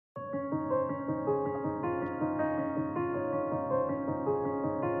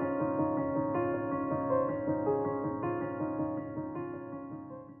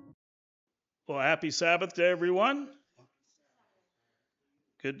Happy Sabbath to everyone.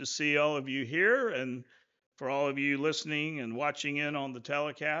 Good to see all of you here, and for all of you listening and watching in on the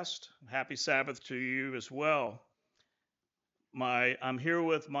telecast, happy Sabbath to you as well. I'm here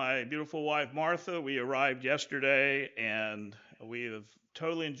with my beautiful wife Martha. We arrived yesterday, and we have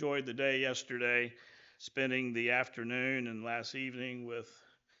totally enjoyed the day yesterday, spending the afternoon and last evening with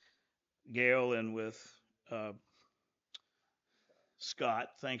Gail and with uh, Scott.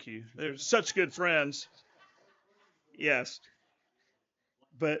 Thank you. They're such good friends. Yes,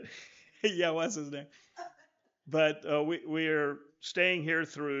 but yeah, what's his name? But we are staying here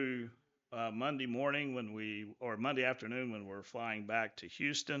through Monday morning or Monday afternoon when we're flying back to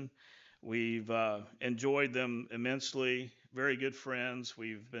Houston. We've enjoyed them immensely. Very good friends.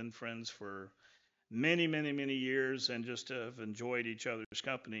 We've been friends for many, many, many years and just have enjoyed each other's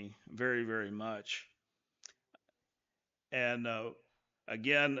company very, very much. And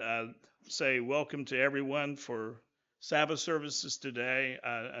again, say welcome to everyone for Sabbath services today.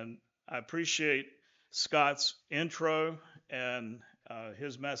 And I appreciate Scott's intro and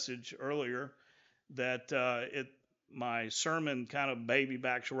his message earlier that my sermon kind of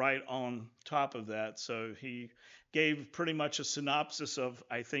babybacks right on top of that. So he gave pretty much a synopsis of,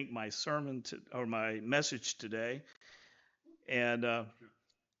 I think, my sermon or my message today. And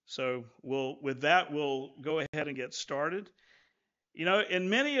so with that, we'll go ahead and get started. You know, in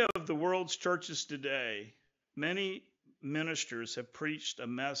many of the world's churches today, many ministers have preached a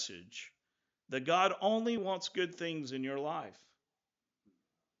message that God only wants good things in your life.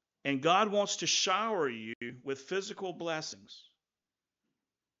 And God wants to shower you with physical blessings.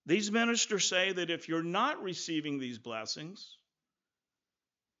 These ministers say that if you're not receiving these blessings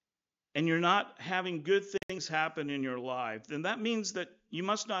and you're not having good things happen in your life, then that means that you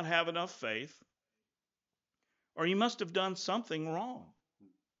must not have enough faith or you must have done something wrong.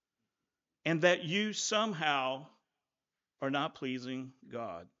 And that you somehow are not pleasing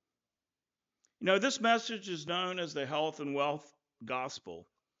God. You know, this message is known as the health and wealth gospel,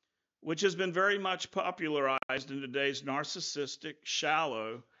 which has been very much popularized in today's narcissistic,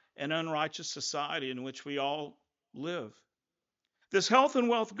 shallow, and unrighteous society in which we all live. This health and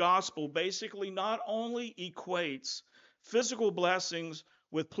wealth gospel basically not only equates physical blessings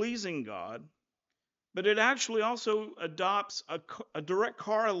with pleasing God, but it actually also adopts a direct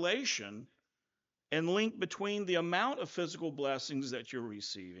correlation and link between the amount of physical blessings that you're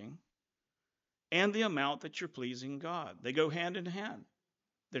receiving and the amount that you're pleasing God. They go hand in hand.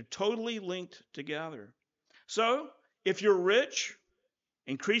 They're totally linked together. So, if you're rich,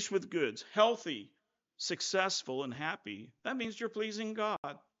 increased with goods, healthy, successful, and happy, that means you're pleasing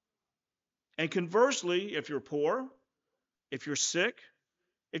God. And conversely, if you're poor, if you're sick,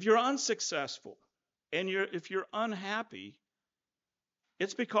 if you're unsuccessful, and if you're unhappy,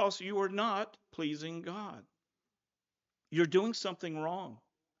 it's because you are not pleasing God. You're doing something wrong.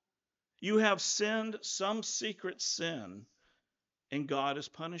 You have sinned some secret sin, and God is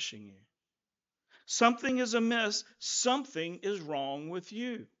punishing you. Something is amiss. Something is wrong with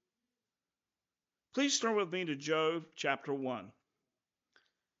you. Please turn with me to Job chapter 1.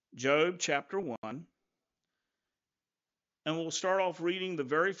 Job chapter 1. And we'll start off reading the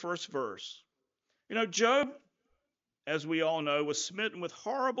very first verse. You know, Job, as we all know, was smitten with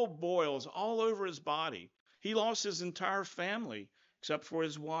horrible boils all over his body. He lost his entire family except for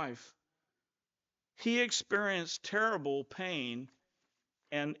his wife. He experienced terrible pain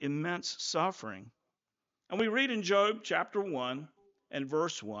and immense suffering. And we read in Job chapter 1 and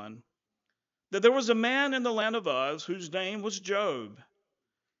verse 1 that there was a man in the land of Uz whose name was Job.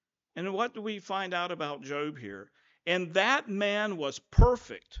 And what do we find out about Job here? And that man was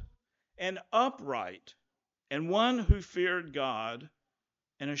perfect and upright and one who feared God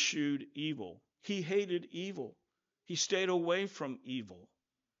and eschewed evil. He hated evil. He stayed away from evil.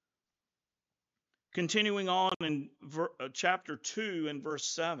 Continuing on in chapter 2 and verse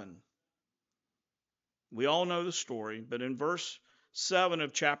 7. We all know the story, but in verse 7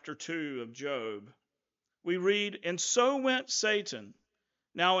 of chapter 2 of Job, we read, and so went Satan.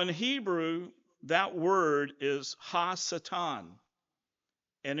 Now in Hebrew, that word is ha-satan.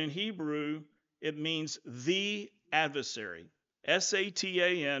 And in Hebrew, it means the adversary.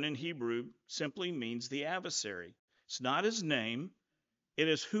 S-A-T-A-N in Hebrew simply means the adversary. It's not his name. It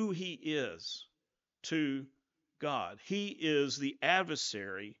is who he is to God. He is the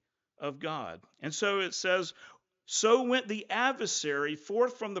adversary of God. And so it says, so went the adversary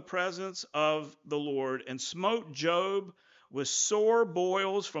forth from the presence of the Lord and smote Job with sore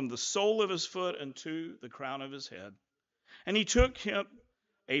boils from the sole of his foot unto the crown of his head. And he took him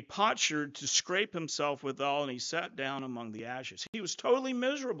a potsherd to scrape himself withal, and he sat down among the ashes. He was totally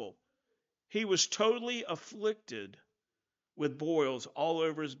miserable. he was totally afflicted with boils all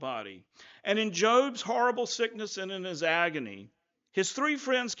over his body. And in Job's horrible sickness and in his agony, his three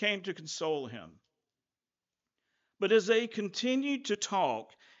friends came to console him. But as they continued to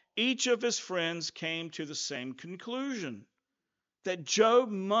talk, each of his friends came to the same conclusion, that Job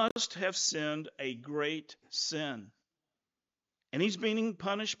must have sinned a great sin. And he's being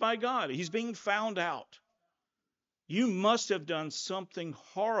punished by God. He's being found out. You must have done something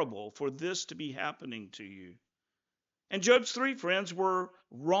horrible for this to be happening to you. And Job's three friends were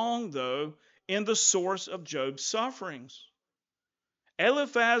wrong, though, in the source of Job's sufferings.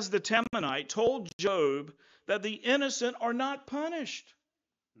 Eliphaz the Temanite told Job that the innocent are not punished.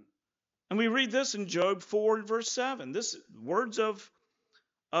 And we read this in Job 4 and verse 7. This words of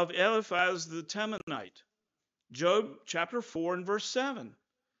Eliphaz the Temanite. Job chapter 4 and verse 7.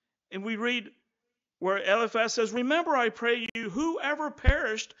 And we read where Eliphaz says, "Remember, I pray you, whoever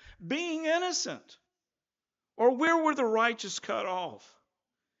perished being innocent? Or where were the righteous cut off?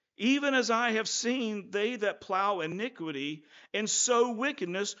 Even as I have seen, they that plow iniquity and sow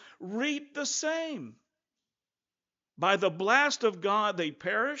wickedness reap the same. By the blast of God they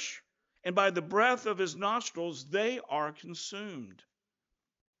perish, and by the breath of his nostrils they are consumed."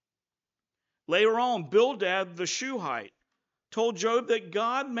 Later on, Bildad the Shuhite told Job that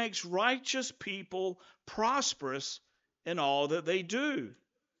God makes righteous people prosperous in all that they do.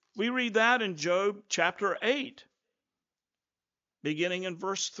 We read that in Job chapter 8, beginning in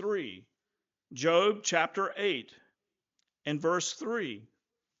verse 3. Job chapter 8 and verse 3.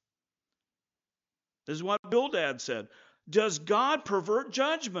 This is what Bildad said. Does God pervert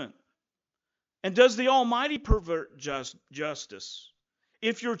judgment? And does the Almighty pervert justice?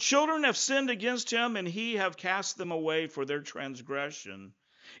 If your children have sinned against him, and he have cast them away for their transgression,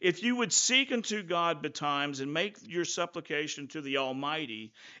 if you would seek unto God betimes and make your supplication to the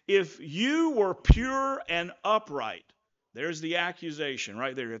Almighty, if you were pure and upright, there's the accusation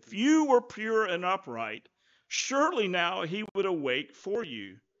right there. If you were pure and upright, surely now he would awake for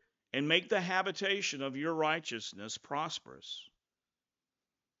you and make the habitation of your righteousness prosperous.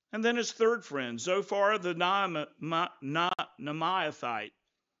 And then his third friend, Zophar the Naamathite,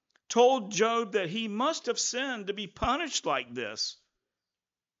 told Job that he must have sinned to be punished like this,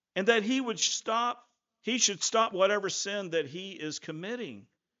 and that he should stop whatever sin that he is committing,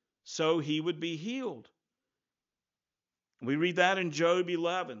 so he would be healed. We read that in Job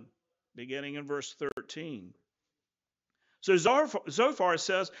 11, beginning in verse 13. So Zophar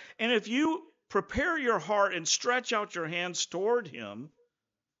says, "And if you prepare your heart and stretch out your hands toward him,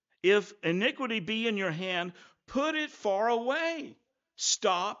 if iniquity be in your hand, put it far away.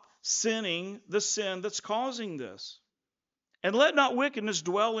 Stop sinning the sin that's causing this. And let not wickedness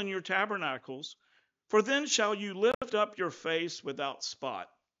dwell in your tabernacles, for then shall you lift up your face without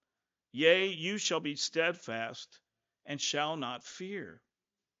spot. Yea, you shall be steadfast and shall not fear."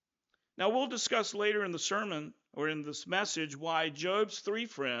 Now we'll discuss later in the sermon or in this message why Job's three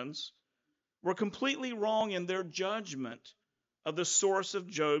friends were completely wrong in their judgment of the source of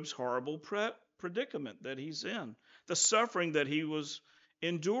Job's horrible predicament that he's in, the suffering that he was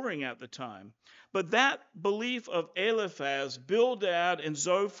enduring at the time. But that belief of Eliphaz, Bildad, and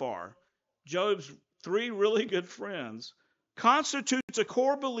Zophar, Job's three really good friends, constitutes a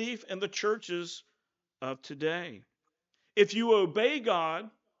core belief in the churches of today. If you obey God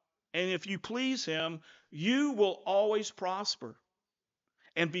and if you please him, you will always prosper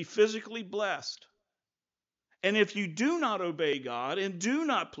and be physically blessed. And if you do not obey God and do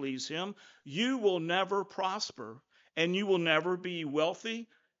not please him, you will never prosper and you will never be wealthy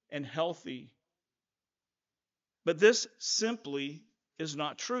and healthy. But this simply is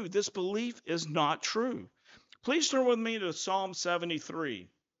not true. This belief is not true. Please turn with me to Psalm 73.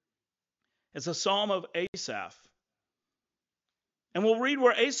 It's a psalm of Asaph. And we'll read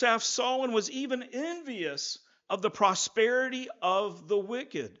where Asaph saw and was even envious of the prosperity of the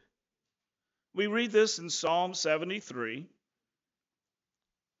wicked. We read this in Psalm 73,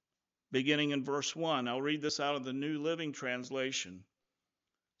 beginning in verse 1. I'll read this out of the New Living Translation.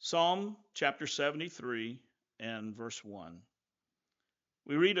 Psalm chapter 73 and verse 1.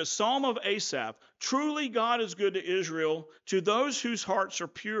 We read a psalm of Asaph. "Truly God is good to Israel, to those whose hearts are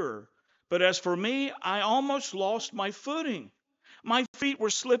pure. But as for me, I almost lost my footing. My feet were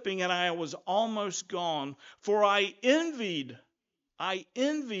slipping and I was almost gone, for I envied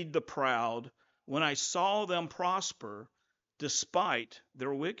the proud when I saw them prosper despite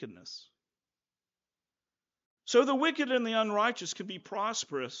their wickedness." So the wicked and the unrighteous can be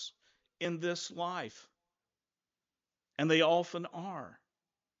prosperous in this life, and they often are.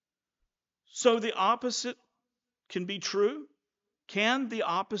 So the opposite can be true. Can the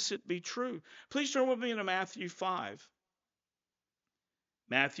opposite be true? Please turn with me to Matthew 5.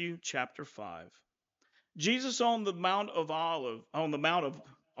 Matthew chapter 5. Jesus on the Mount of Olive, on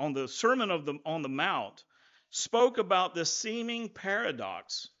the Sermon on the Mount, spoke about this seeming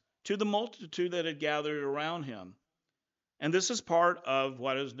paradox to the multitude that had gathered around him. And this is part of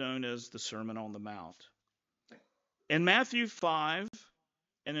what is known as the Sermon on the Mount. In Matthew 5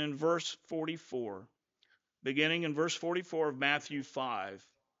 and in verse 44, beginning in verse 44 of Matthew 5,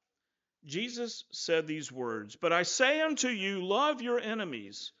 Jesus said these words, "But I say unto you, love your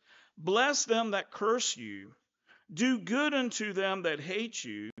enemies, bless them that curse you, do good unto them that hate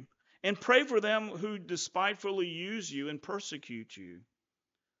you, and pray for them who despitefully use you and persecute you."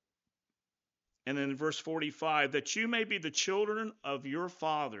 And then in verse 45, "that you may be the children of your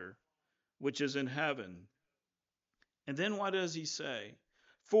Father which is in heaven." And then what does he say?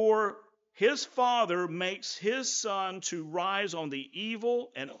 "For his Father makes his sun to rise on the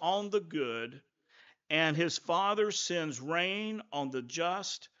evil and on the good, and his Father sends rain on the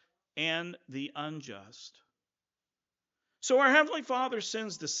just and the unjust." So our Heavenly Father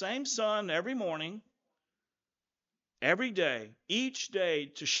sends the same sun every morning, every day, each day,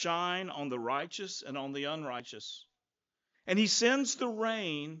 to shine on the righteous and on the unrighteous. And he sends the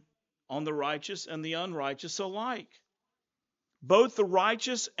rain on the righteous and the unrighteous alike. Both the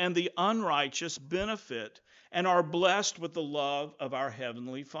righteous and the unrighteous benefit and are blessed with the love of our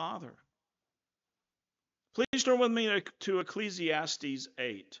Heavenly Father. Please turn with me to Ecclesiastes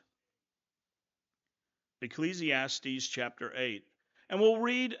 8. Ecclesiastes chapter 8. And we'll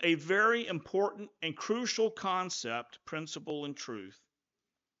read a very important and crucial concept, principle, and truth.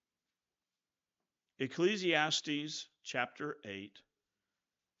 Ecclesiastes chapter 8.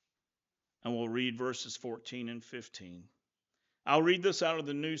 And we'll read verses 14 and 15. I'll read this out of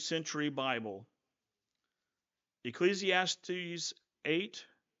the New Century Bible. Ecclesiastes 8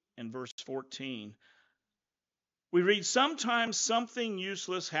 and verse 14. We read, "Sometimes something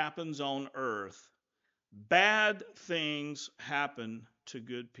useless happens on earth. Bad things happen to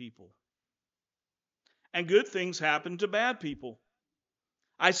good people. And good things happen to bad people.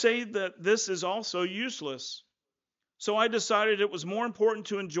 I say that this is also useless. So I decided it was more important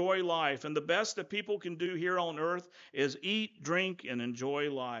to enjoy life, and the best that people can do here on earth is eat, drink, and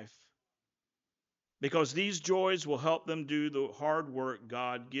enjoy life. Because these joys will help them do the hard work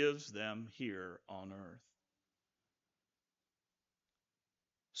God gives them here on earth."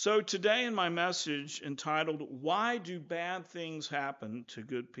 So today in my message entitled, "Why Do Bad Things Happen to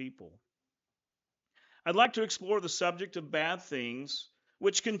Good People?" I'd like to explore the subject of bad things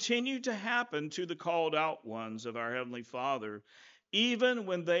which continue to happen to the called out ones of our Heavenly Father, even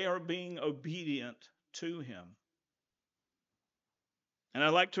when they are being obedient to Him. And I'd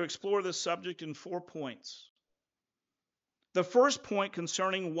like to explore this subject in 4 points. The first point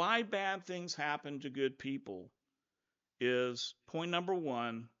concerning why bad things happen to good people is point number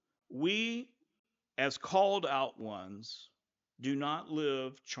 1, we as called out ones do not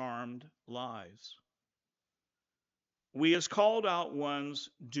live charmed lives. We as called out ones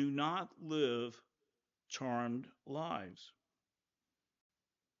do not live charmed lives.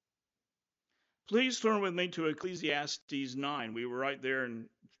 Please turn with me to Ecclesiastes 9. We were right there in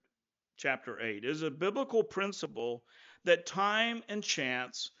chapter 8. It is a biblical principle that time and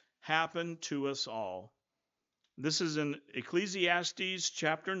chance happen to us all. This is in Ecclesiastes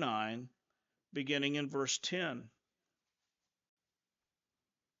chapter 9, beginning in verse 10.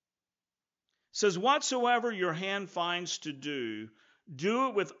 It says, "Whatsoever your hand finds to do, do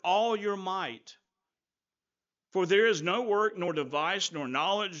it with all your might. For there is no work, nor device, nor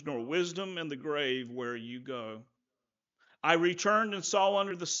knowledge, nor wisdom in the grave where you go. I returned and saw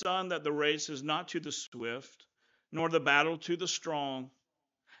under the sun that the race is not to the swift, nor the battle to the strong,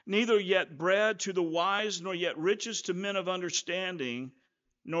 neither yet bread to the wise, nor yet riches to men of understanding,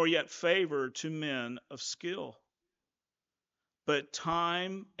 nor yet favor to men of skill. But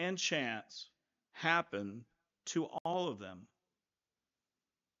time and chance happen to all of them."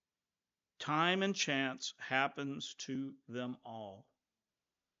 Time and chance happens to them all.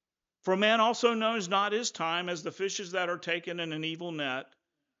 "For man also knows not his time, as the fishes that are taken in an evil net,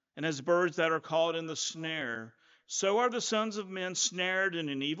 and as birds that are caught in the snare. So are the sons of men snared in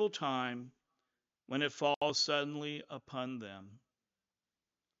an evil time, when it falls suddenly upon them."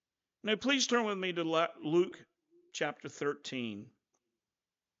 Now please turn with me to Luke chapter 13.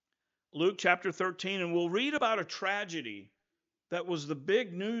 Luke chapter 13, and we'll read about a tragedy that was the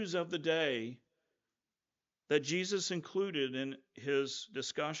big news of the day that Jesus included in his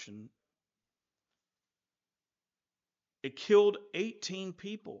discussion. It killed 18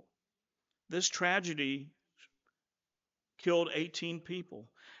 people. This tragedy killed 18 people.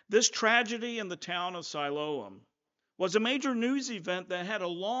 This tragedy in the town of Siloam was a major news event that had a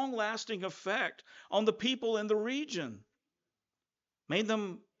long-lasting effect on the people in the region, made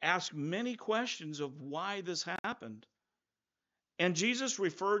them ask many questions of why this happened. And Jesus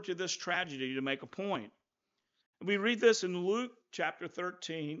referred to this tragedy to make a point. We read this in Luke chapter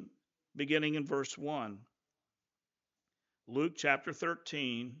 13, beginning in verse 1. Luke chapter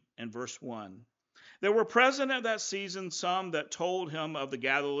 13 and verse 1. There were present at that season some that told him of the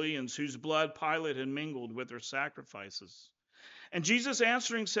Galileans whose blood Pilate had mingled with their sacrifices. And Jesus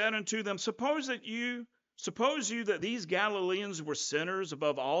answering said unto them, Suppose you that these Galileans were sinners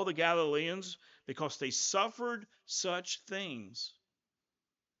above all the Galileans, because they suffered such things?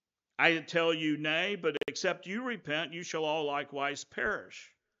 I tell you, nay, but except you repent, you shall all likewise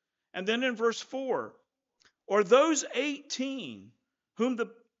perish. And then in verse 4, or those 18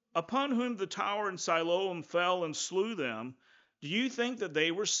 upon whom the tower in Siloam fell and slew them, do you think that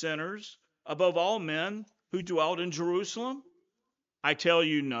they were sinners above all men who dwelt in Jerusalem? I tell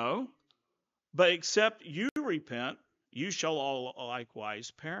you, no. But except you repent, you shall all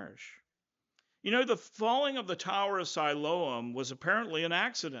likewise perish. You know, the falling of the tower of Siloam was apparently an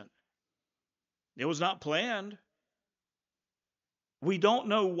accident. It was not planned. We don't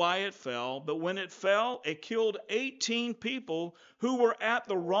know why it fell, but when it fell, it killed 18 people who were at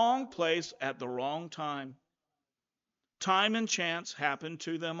the wrong place at the wrong time. Time and chance happened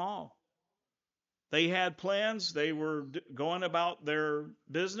to them all. They had plans, they were going about their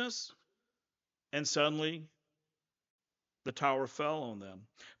business, and suddenly the tower fell on them.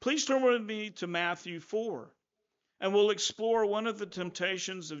 Please turn with me to Matthew 4, and we'll explore one of the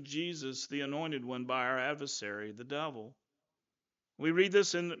temptations of Jesus, the Anointed One, by our adversary, the devil. We read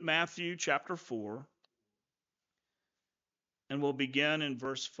this in Matthew chapter 4, and we'll begin in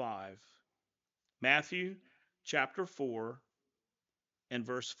verse 5. Matthew chapter 4 and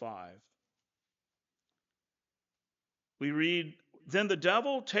verse 5. We read, Then the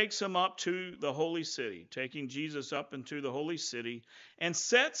devil takes him up to the holy city, taking Jesus up into the holy city, and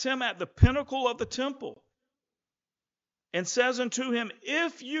sets him at the pinnacle of the temple, and says unto him,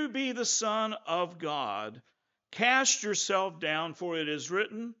 If you be the Son of God, cast yourself down, for it is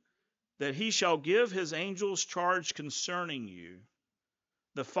written that he shall give his angels charge concerning you.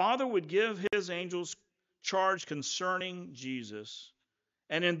 The Father would give his angels charge concerning Jesus,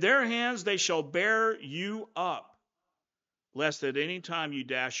 and in their hands they shall bear you up, lest at any time you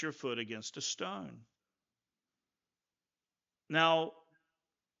dash your foot against a stone. Now,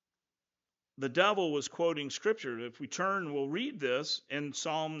 the devil was quoting scripture. If we turn, we'll read this in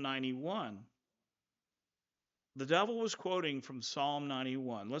Psalm 91. The devil was quoting from Psalm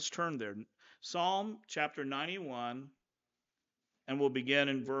 91. Let's turn there. Psalm chapter 91, and we'll begin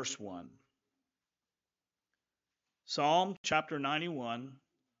in verse 1. Psalm chapter 91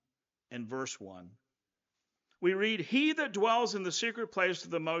 and verse 1. We read, He that dwells in the secret place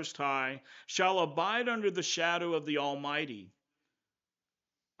of the Most High shall abide under the shadow of the Almighty.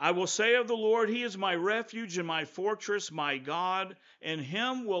 I will say of the Lord, He is my refuge and my fortress, my God, in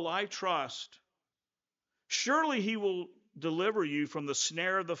Him will I trust. Surely He will deliver you from the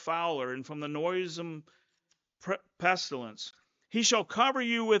snare of the fowler and from the noisome pestilence. He shall cover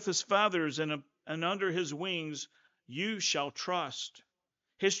you with His feathers, and under His wings you shall trust.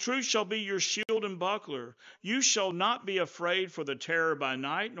 His truth shall be your shield and buckler. You shall not be afraid for the terror by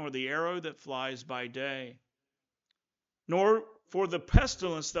night, nor the arrow that flies by day, nor for the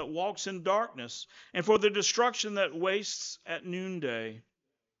pestilence that walks in darkness, and for the destruction that wastes at noonday.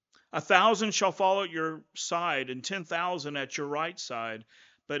 1,000 shall fall at your side, and 10,000 at your right side,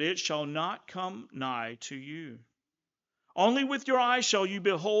 but it shall not come nigh to you. Only with your eyes shall you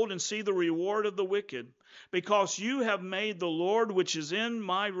behold and see the reward of the wicked, because you have made the Lord, which is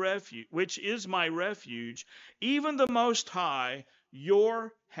my refuge, even the Most High,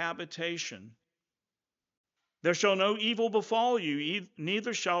 your habitation. There shall no evil befall you,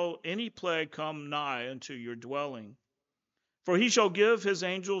 neither shall any plague come nigh unto your dwelling. For he shall give his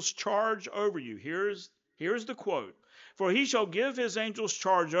angels charge over you. Here's the quote. For he shall give his angels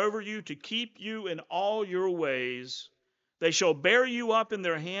charge over you to keep you in all your ways. They shall bear you up in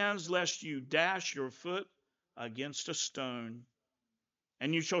their hands, lest you dash your foot against a stone.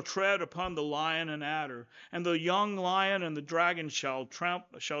 And you shall tread upon the lion and adder, and the young lion and the dragon shall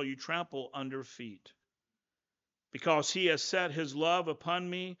you trample under feet. Because he has set his love upon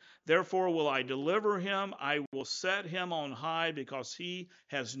me, therefore will I deliver him. I will set him on high, because he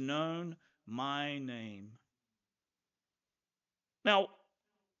has known my name. Now,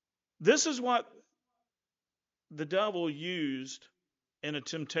 this is what the devil used in a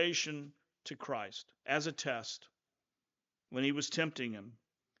temptation to Christ as a test. when he was tempting him.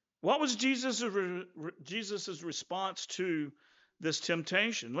 What was Jesus's response to this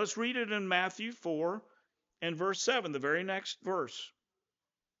temptation? Let's read it in Matthew 4 and verse 7, the very next verse.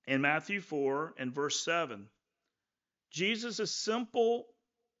 In Matthew 4 and verse 7, Jesus' simple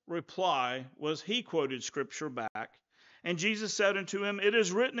reply was he quoted scripture back. And Jesus said unto him, It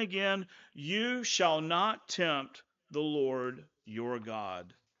is written again, You shall not tempt the Lord your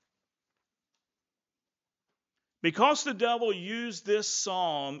God. Because the devil used this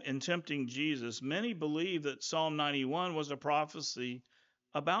psalm in tempting Jesus, many believe that Psalm 91 was a prophecy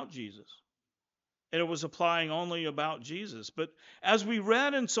about Jesus. And it was applying only about Jesus. But as we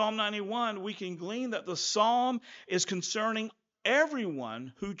read in Psalm 91, we can glean that the psalm is concerning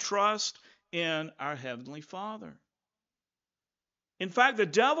everyone who trusts in our Heavenly Father. In fact, the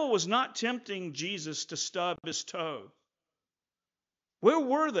devil was not tempting Jesus to stub his toe. Where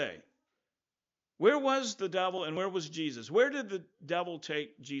were they? Where was the devil and where was Jesus? Where did the devil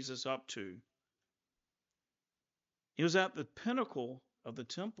take Jesus up to? He was at the pinnacle of the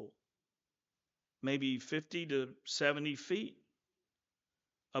temple, maybe 50 to 70 feet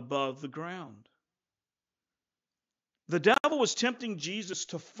above the ground. The devil was tempting Jesus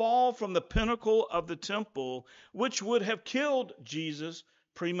to fall from the pinnacle of the temple, which would have killed Jesus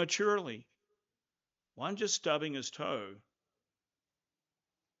prematurely. One just stubbing his toe.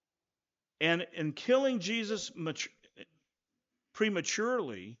 And in killing Jesus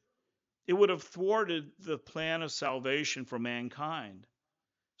prematurely, it would have thwarted the plan of salvation for mankind.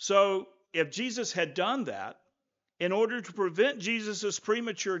 So if Jesus had done that, in order to prevent Jesus'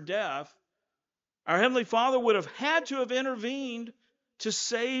 premature death, our Heavenly Father would have had to have intervened to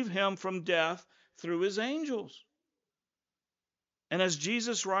save him from death through his angels. And as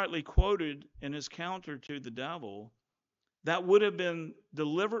Jesus rightly quoted in his counter to the devil, that would have been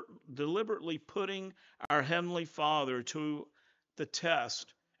deliberately putting our Heavenly Father to the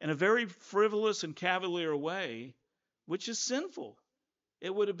test in a very frivolous and cavalier way, which is sinful.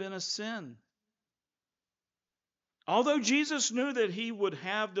 It would have been a sin. Although Jesus knew that he would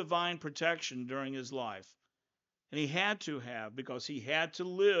have divine protection during his life, and he had to have, because he had to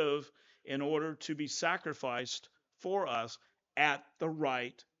live in order to be sacrificed for us at the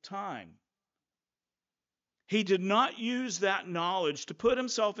right time. He did not use that knowledge to put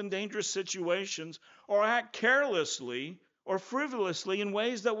himself in dangerous situations or act carelessly or frivolously in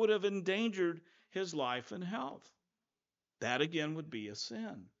ways that would have endangered his life and health. That again would be a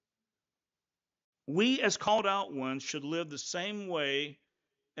sin. We as called out ones should live the same way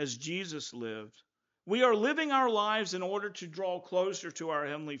as Jesus lived. We are living our lives in order to draw closer to our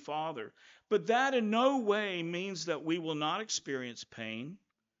Heavenly Father, but that in no way means that we will not experience pain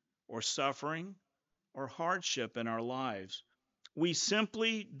or suffering or hardship in our lives. We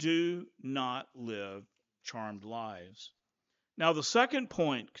simply do not live charmed lives. Now, the second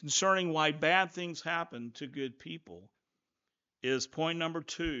point concerning why bad things happen to good people is point number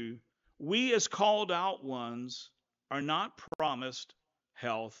 2. We as called out ones are not promised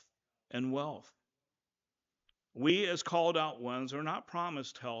health and wealth. We as called out ones are not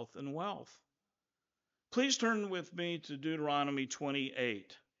promised health and wealth. Please turn with me to Deuteronomy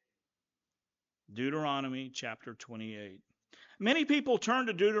 28. Deuteronomy chapter 28. Many people turn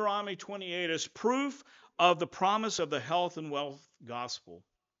to Deuteronomy 28 as proof of the promise of the health and wealth gospel.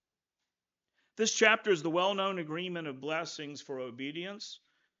 This chapter is the well-known agreement of blessings for obedience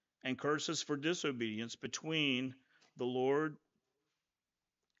and curses for disobedience between the Lord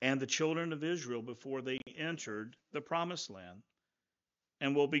and the children of Israel before they entered the promised land.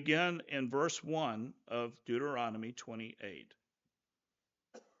 And we'll begin in verse 1 of Deuteronomy 28.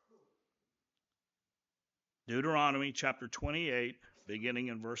 Deuteronomy chapter 28, beginning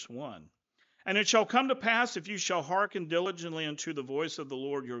in verse 1. And it shall come to pass, if you shall hearken diligently unto the voice of the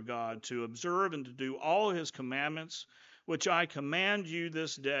Lord your God, to observe and to do all his commandments, which I command you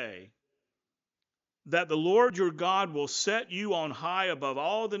this day, that the Lord your God will set you on high above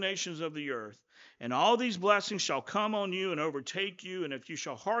all the nations of the earth. And all these blessings shall come on you and overtake you. And if you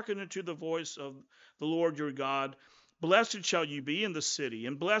shall hearken unto the voice of the Lord your God, blessed shall you be in the city,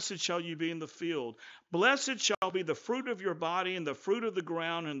 and blessed shall you be in the field. Blessed shall be the fruit of your body, and the fruit of the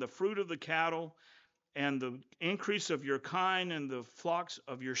ground, and the fruit of the cattle, and the increase of your kind, and the flocks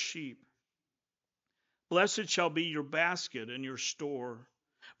of your sheep. Blessed shall be your basket and your store.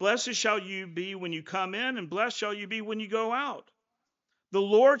 Blessed shall you be when you come in, and blessed shall you be when you go out. The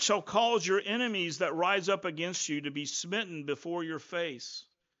Lord shall cause your enemies that rise up against you to be smitten before your face.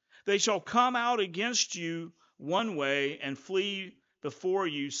 They shall come out against you one way and flee before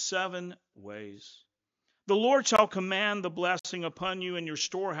you 7 ways. The Lord shall command the blessing upon you in your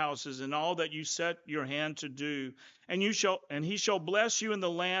storehouses and all that you set your hand to do, and he shall bless you in the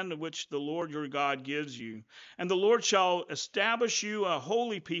land which the Lord your God gives you. And the Lord shall establish you a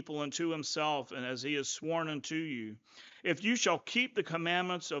holy people unto himself, and as he has sworn unto you. If you shall keep the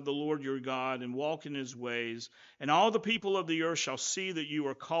commandments of the Lord your God and walk in his ways, and all the people of the earth shall see that you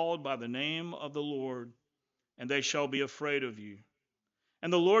are called by the name of the Lord, and they shall be afraid of you.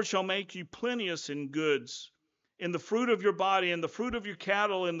 And the Lord shall make you plenteous in goods, in the fruit of your body, in the fruit of your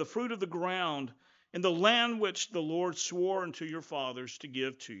cattle, in the fruit of the ground, in the land which the Lord swore unto your fathers to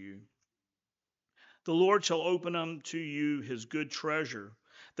give to you. The Lord shall open unto you his good treasure,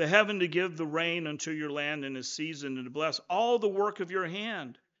 the heaven to give the rain unto your land in his season, and to bless all the work of your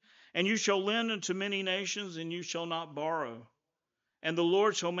hand. And you shall lend unto many nations, and you shall not borrow. And the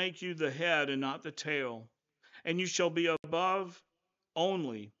Lord shall make you the head and not the tail. And you shall be above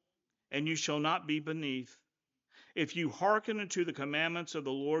only, and you shall not be beneath. If you hearken unto the commandments of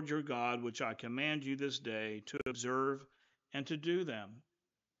the Lord your God, which I command you this day, to observe and to do them.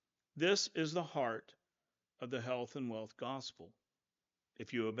 This is the heart of the health and wealth gospel.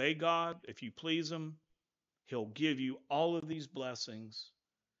 If you obey God, if you please him, he'll give you all of these blessings.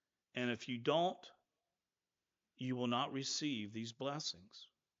 And if you don't, you will not receive these blessings.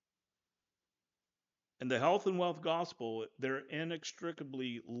 And the health and wealth gospel, they're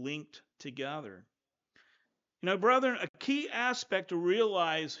inextricably linked together. You know, brethren, a key aspect to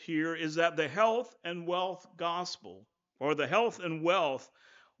realize here is that the health and wealth gospel, or the health and wealth,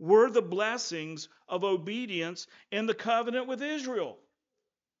 were the blessings of obedience in the covenant with Israel.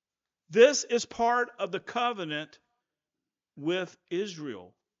 This is part of the covenant with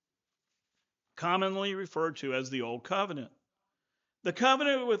Israel, commonly referred to as the Old Covenant. The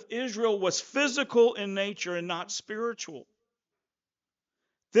covenant with Israel was physical in nature and not spiritual.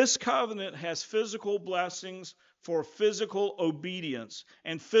 This covenant has physical blessings for physical obedience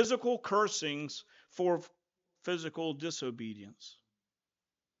and physical cursings for physical disobedience.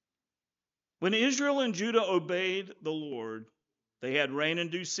 When Israel and Judah obeyed the Lord, they had rain in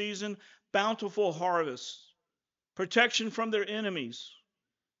due season, bountiful harvests, protection from their enemies,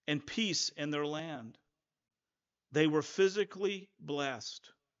 and peace in their land. They were physically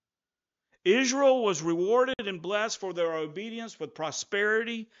blessed. Israel was rewarded and blessed for their obedience with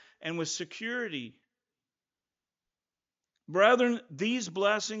prosperity and with security. Brethren, these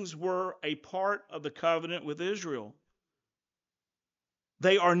blessings were a part of the covenant with Israel.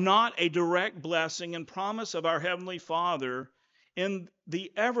 They are not a direct blessing and promise of our Heavenly Father in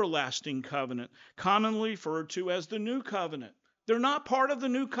the everlasting covenant, commonly referred to as the New Covenant. They're not part of the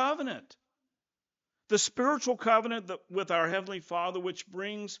New Covenant. The spiritual covenant with our Heavenly Father, which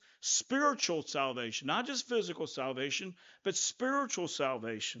brings spiritual salvation, not just physical salvation, but spiritual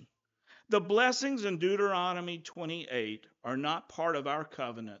salvation. The blessings in Deuteronomy 28 are not part of our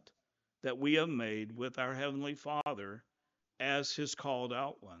covenant that we have made with our Heavenly Father as his called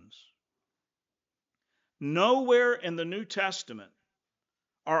out ones. Nowhere in the New Testament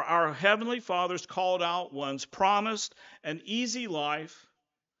are our Heavenly Father's called out ones promised an easy life,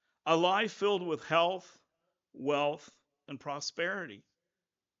 a life filled with health, wealth, and prosperity.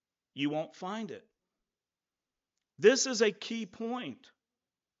 You won't find it. This is a key point.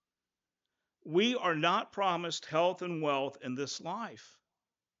 We are not promised health and wealth in this life,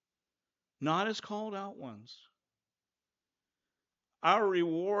 not as called out ones. Our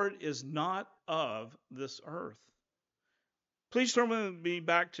reward is not of this earth. Please turn with me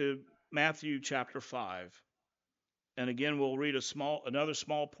back to Matthew chapter 5. And again, we'll read another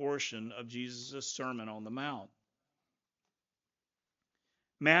small portion of Jesus' Sermon on the Mount.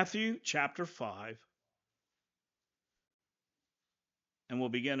 Matthew chapter 5, and we'll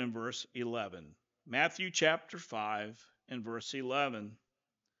begin in verse 11. Matthew chapter 5 and verse 11.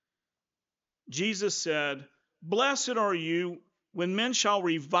 Jesus said, "Blessed are you when men shall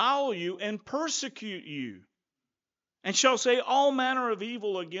revile you and persecute you, and shall say all manner of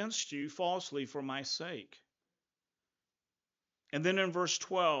evil against you falsely for my sake." And then in verse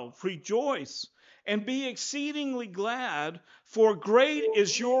 12, "Rejoice and be exceedingly glad, for great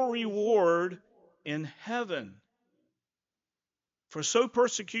is your reward in heaven. For so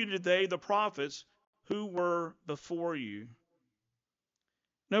persecuted they the prophets who were before you."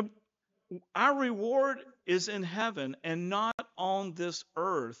 Now, our reward is in heaven and not on this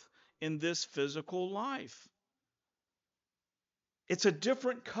earth in this physical life. It's a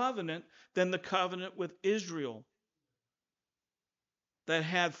different covenant than the covenant with Israel that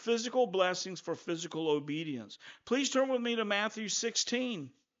had physical blessings for physical obedience. Please turn with me to Matthew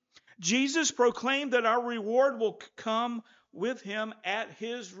 16. Jesus proclaimed that our reward will come with him at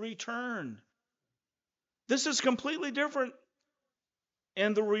his return. This is completely different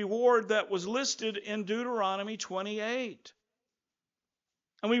in the reward that was listed in Deuteronomy 28.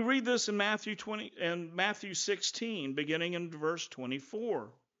 And we read this in Matthew 16, beginning in verse 24.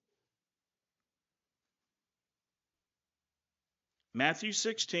 Matthew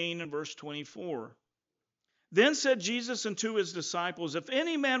 16 and verse 24. Then said Jesus unto his disciples, If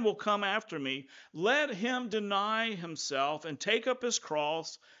any man will come after me, let him deny himself and take up his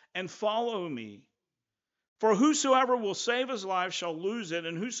cross and follow me. For whosoever will save his life shall lose it,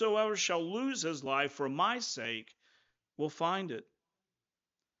 and whosoever shall lose his life for my sake will find it.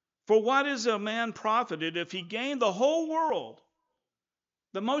 For what is a man profited if he gain the whole world?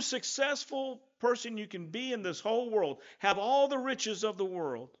 The most successful person you can be in this whole world, have all the riches of the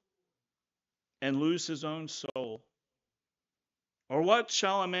world, and lose his own soul. Or what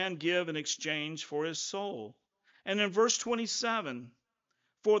shall a man give in exchange for his soul? And in verse 27,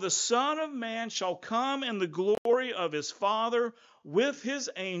 For the Son of Man shall come in the glory of his Father with his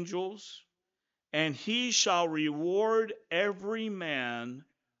angels, and he shall reward every man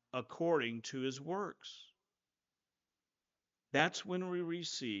according to his works. That's when we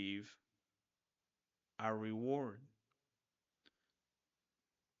receive our reward.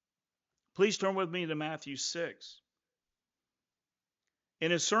 Please turn with me to Matthew 6.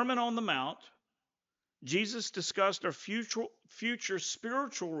 In his Sermon on the Mount, Jesus discussed our future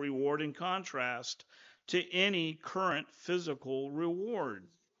spiritual reward in contrast to any current physical reward.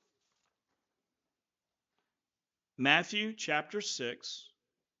 Matthew chapter 6,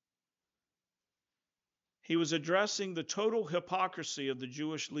 he was addressing the total hypocrisy of the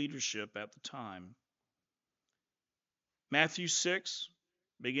Jewish leadership at the time. Matthew 6,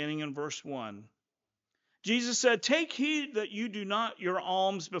 beginning in verse 1. Jesus said, Take heed that you do not your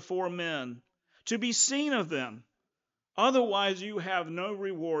alms before men, to be seen of them. Otherwise you have no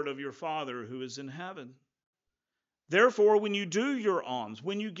reward of your Father who is in heaven. Therefore, when you do your alms,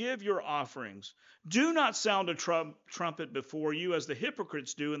 when you give your offerings, do not sound a trumpet before you as the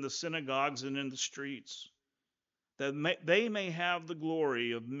hypocrites do in the synagogues and in the streets, that they may have the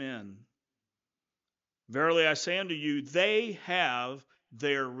glory of men. Verily I say unto you, they have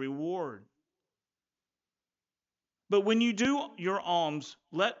their reward. But when you do your alms,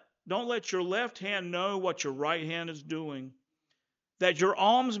 don't let your left hand know what your right hand is doing, that your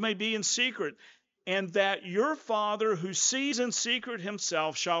alms may be in secret, and that your Father who sees in secret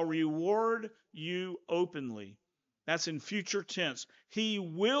himself shall reward you openly. That's in future tense. He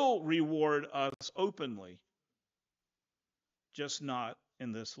will reward us openly, just not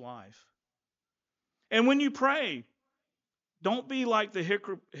in this life. And when you pray, don't be like the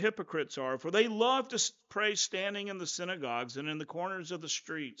hypocrites are, for they love to pray standing in the synagogues and in the corners of the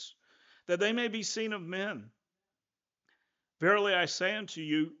streets, that they may be seen of men. Verily I say unto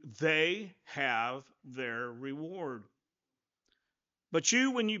you, they have their reward. But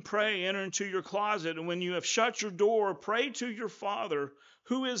you, when you pray, enter into your closet, and when you have shut your door, pray to your Father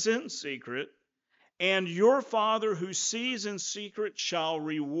who is in secret, and your Father who sees in secret shall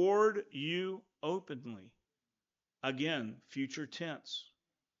reward you openly. Again, future tense.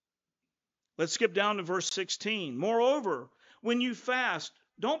 Let's skip down to verse 16. Moreover, when you fast,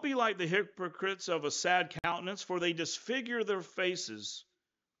 don't be like the hypocrites of a sad countenance, for they disfigure their faces,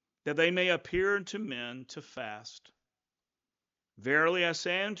 that they may appear unto men to fast. Verily I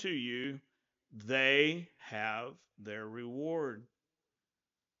say unto you, they have their reward.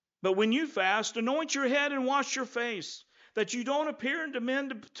 But when you fast, anoint your head and wash your face, that you don't appear unto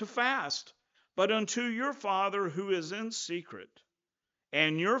men to fast, but unto your Father who is in secret.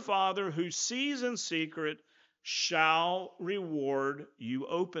 And your Father who sees in secret shall reward you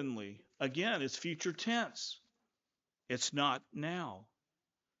openly. Again, it's future tense. It's not now.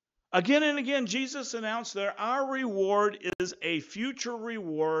 Again and again, Jesus announced that our reward is a future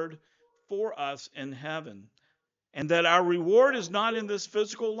reward for us in heaven, and that our reward is not in this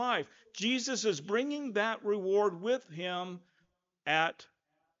physical life. Jesus is bringing that reward with him at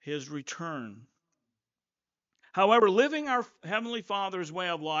his return. However, living our Heavenly Father's way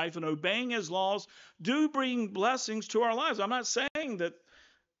of life and obeying his laws do bring blessings to our lives. I'm not saying that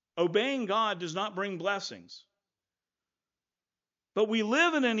obeying God does not bring blessings. But we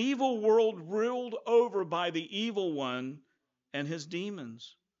live in an evil world ruled over by the evil one and his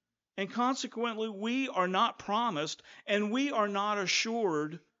demons. And consequently, we are not promised and we are not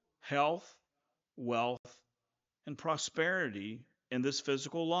assured health, wealth, and prosperity in this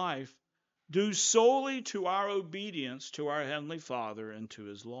physical life, due solely to our obedience to our Heavenly Father and to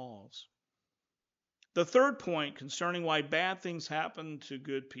his laws. The third point concerning why bad things happen to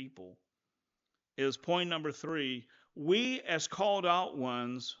good people is point number 3. We, as called out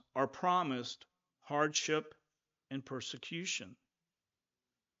ones, are promised hardship, and persecution.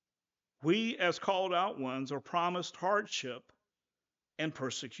 We, as called out ones, are promised hardship and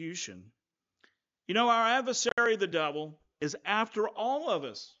persecution. You know, our adversary, the devil, is after all of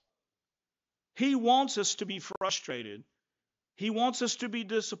us. He wants us to be frustrated. He wants us to be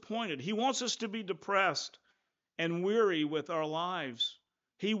disappointed. He wants us to be depressed and weary with our lives.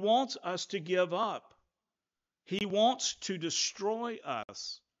 He wants us to give up. He wants to destroy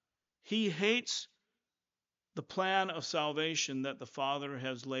us. He hates the plan of salvation that the Father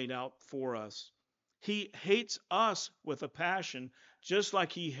has laid out for us. He hates us with a passion, just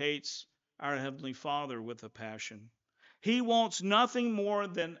like he hates our Heavenly Father with a passion. He wants nothing more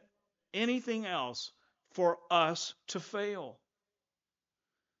than anything else for us to fail.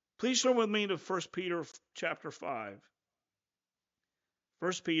 Please turn with me to 1 Peter chapter 5.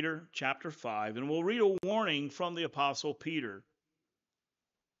 1 Peter chapter 5, and we'll read a warning from the Apostle Peter.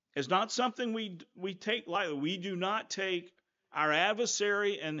 It's not something we take lightly. We do not take our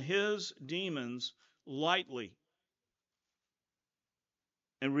adversary and his demons lightly.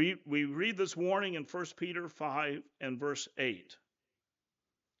 And we read this warning in 1 Peter 5 and verse 8.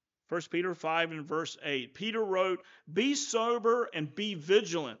 1 Peter 5 and verse 8. Peter wrote, "Be sober and be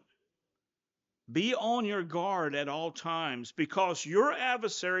vigilant. Be on your guard at all times, because your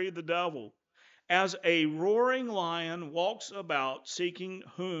adversary, the devil, as a roaring lion, walks about seeking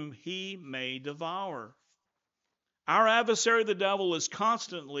whom he may devour." Our adversary, the devil, is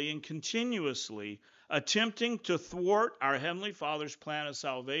constantly and continuously attempting to thwart our Heavenly Father's plan of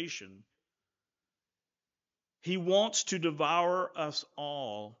salvation. He wants to devour us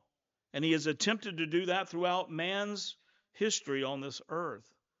all, and he has attempted to do that throughout man's history on this earth,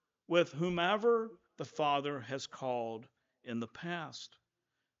 with whomever the Father has called in the past.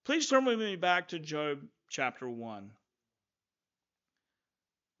 Please turn with me back to Job chapter 1.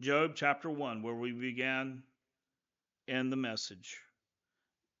 Job chapter 1, where we began in the message.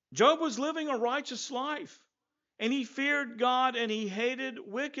 Job was living a righteous life, and he feared God and he hated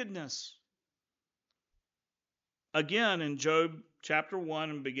wickedness. Again, in Job chapter 1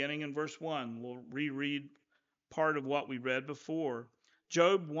 and beginning in verse 1, we'll reread part of what we read before.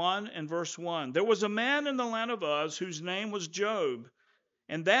 Job 1 and verse 1. There was a man in the land of Uz whose name was Job,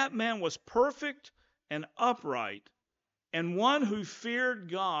 and that man was perfect and upright, and one who feared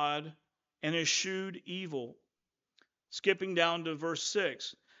God and eschewed evil. Skipping down to verse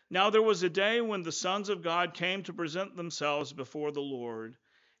 6. Now there was a day when the sons of God came to present themselves before the Lord,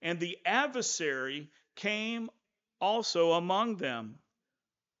 and the adversary came also among them.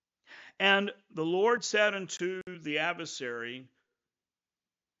 And the Lord said unto the adversary,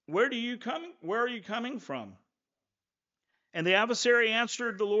 Where are you coming from? And the adversary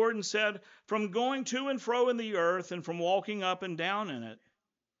answered the Lord and said, From going to and fro in the earth, and from walking up and down in it.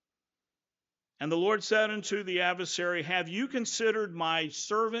 And the Lord said unto the adversary, Have you considered my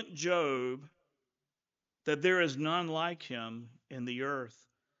servant Job, that there is none like him in the earth,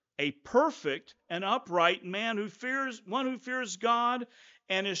 a perfect and upright man who fears God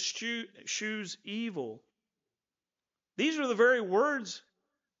and eschews evil? These are the very words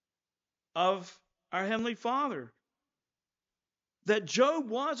of our Heavenly Father, that Job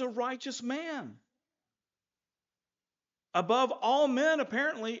was a righteous man, above all men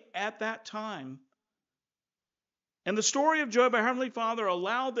apparently at that time. And the story of Job, our Heavenly Father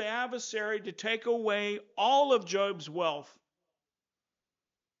allowed the adversary to take away all of Job's wealth,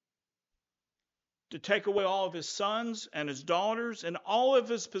 to take away all of his sons and his daughters and all of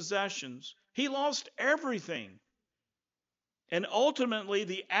his possessions. He lost everything. And ultimately,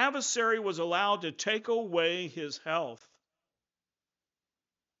 the adversary was allowed to take away his health.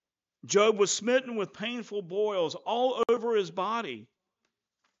 Job was smitten with painful boils all over his body,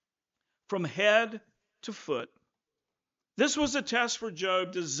 from head to foot. This was a test for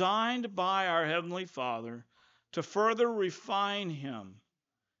Job designed by our Heavenly Father to further refine him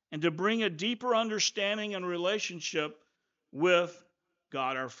and to bring a deeper understanding and relationship with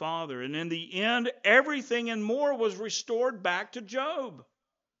God our Father. And in the end, everything and more was restored back to Job.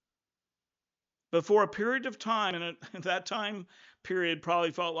 But for a period of time, and that time period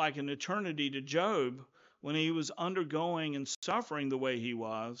probably felt like an eternity to Job when he was undergoing and suffering the way he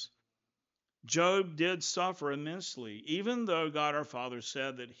was, Job did suffer immensely, even though God our Father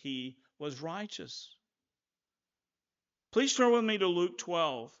said that he was righteous. Please turn with me to Luke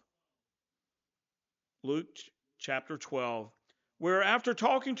 12. Luke chapter 12, where after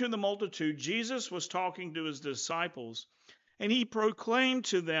talking to the multitude, Jesus was talking to his disciples, and he proclaimed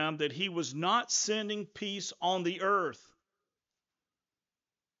to them that he was not sending peace on the earth.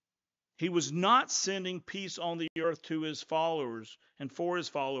 He was not sending peace on the earth to his followers and for his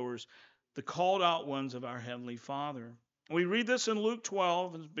followers. the called out ones of our Heavenly Father. We read this in Luke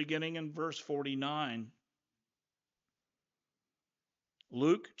 12, beginning in verse 49.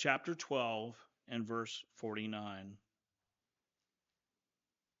 Luke chapter 12 and verse 49.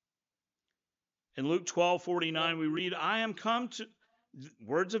 In Luke 12:49, we read,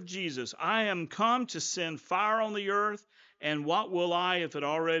 words of Jesus, I am come to send fire on the earth, and what will I if it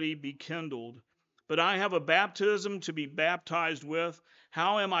already be kindled? But I have a baptism to be baptized with.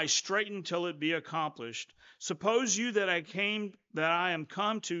 How am I straitened till it be accomplished? Suppose you that I am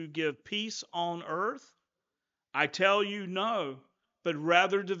come to give peace on earth? I tell you no, but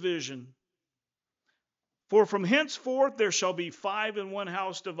rather division. For from henceforth there shall be 5 in one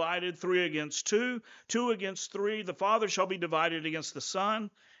house divided, 3 against 2, 2 against 3. The father shall be divided against the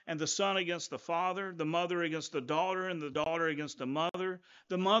son, and the son against the father, the mother against the daughter, and the daughter against the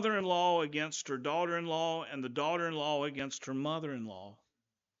mother-in-law against her daughter-in-law, and the daughter-in-law against her mother-in-law.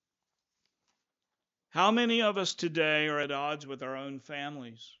 How many of us today are at odds with our own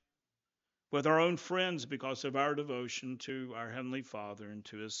families, with our own friends, because of our devotion to our Heavenly Father and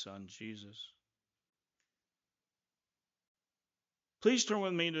to His Son, Jesus? Please turn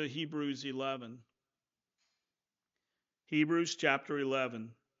with me to Hebrews 11. Hebrews chapter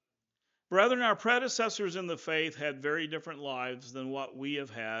 11. Brethren, our predecessors in the faith had very different lives than what we have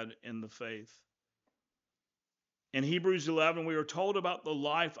had in the faith. In Hebrews 11, we are told about the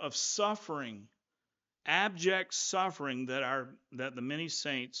life of suffering, abject suffering that the many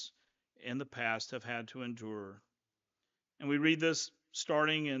saints in the past have had to endure. And we read this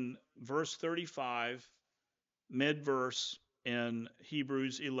starting in verse 35, mid-verse, in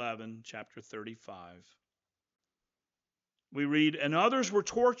Hebrews 11, chapter 35. We read, and others were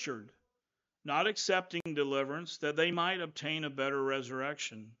tortured, not accepting deliverance, that they might obtain a better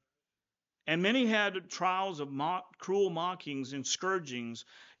resurrection. And many had trials of cruel mockings and scourgings,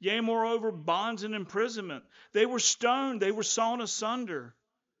 yea, moreover, bonds and imprisonment. They were stoned, they were sawn asunder,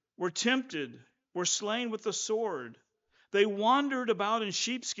 were tempted, were slain with the sword. They wandered about in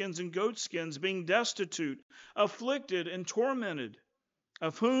sheepskins and goatskins, being destitute, afflicted, and tormented,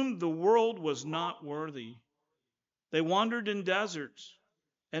 of whom the world was not worthy. They wandered in deserts,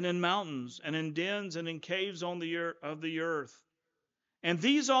 and in mountains, and in dens, and in caves of the earth. And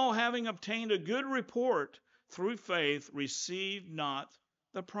these all, having obtained a good report through faith, received not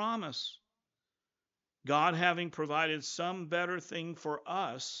the promise, God having provided some better thing for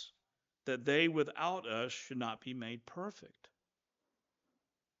us, that they without us should not be made perfect.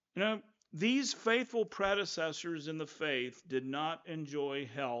 You know, these faithful predecessors in the faith did not enjoy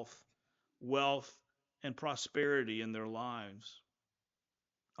health, wealth, and prosperity in their lives.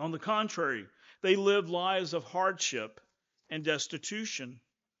 On the contrary, they lived lives of hardship and destitution.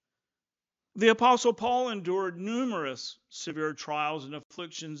 The Apostle Paul endured numerous severe trials and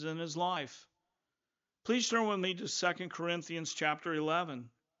afflictions in his life. Please turn with me to 2 Corinthians chapter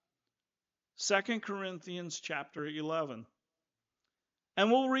 11. 2 Corinthians chapter 11. And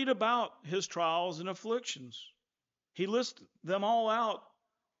we'll read about his trials and afflictions. He lists them all out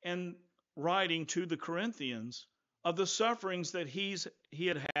in writing to the Corinthians of the sufferings that he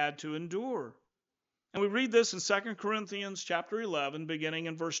had to endure. And we read this in 2 Corinthians chapter 11, beginning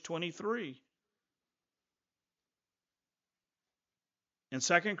in verse 23. In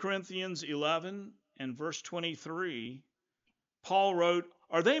 2 Corinthians 11 and verse 23, Paul wrote,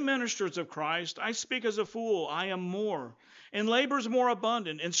 are they ministers of Christ? I speak as a fool. I am more. In labors more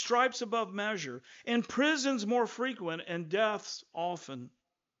abundant, in stripes above measure, in prisons more frequent, and deaths often.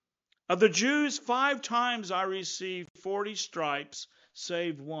 Of the Jews, 5 times I received 40 stripes,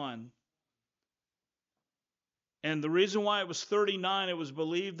 save one. And the reason why it was 39, it was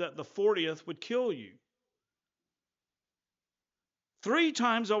believed that the 40th would kill you. 3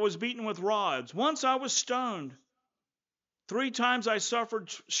 times I was beaten with rods. Once I was stoned. 3 times I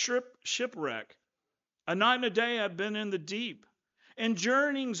suffered shipwreck. A night and a day I've been in the deep. In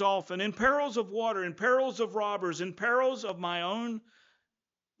journeyings often, in perils of water, in perils of robbers, in perils of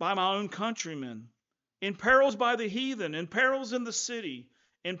by my own countrymen, in perils by the heathen, in perils in the city,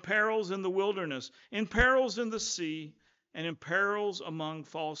 in perils in the wilderness, in perils in the sea, and in perils among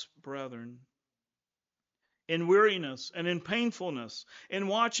false brethren. In weariness and in painfulness, in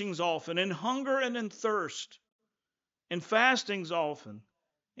watchings often, in hunger and in thirst, in fastings often,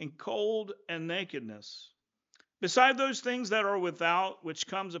 in cold and nakedness. Beside those things that are without, which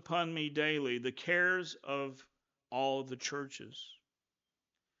comes upon me daily, the cares of all the churches.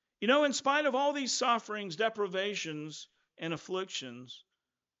 You know, in spite of all these sufferings, deprivations, and afflictions,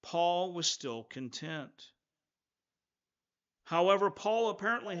 Paul was still content. However, Paul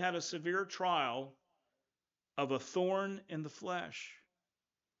apparently had a severe trial of a thorn in the flesh.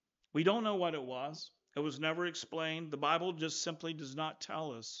 We don't know what it was. It was never explained. The Bible just simply does not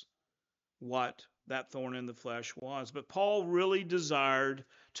tell us what that thorn in the flesh was. But Paul really desired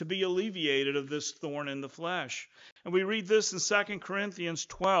to be alleviated of this thorn in the flesh. And we read this in 2 Corinthians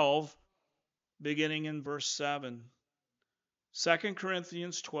 12, beginning in verse 7. 2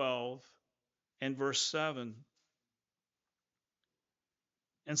 Corinthians 12 and verse 7.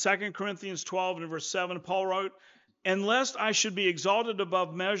 In 2 Corinthians 12 and verse 7, Paul wrote, "And lest I should be exalted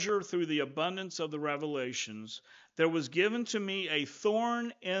above measure through the abundance of the revelations, there was given to me a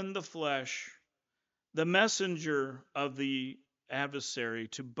thorn in the flesh, the messenger of the adversary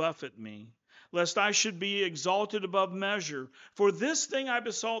to buffet me, lest I should be exalted above measure. For this thing I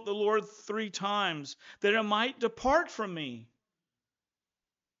besought the Lord 3 times, that it might depart from me.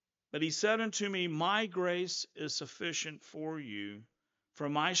 But he said unto me, My grace is sufficient for you, for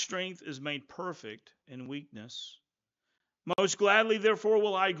my strength is made perfect in weakness. Most gladly, therefore,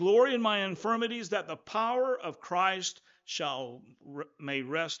 will I glory in my infirmities, that the power of Christ may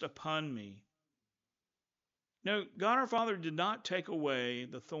rest upon me." No, God our Father did not take away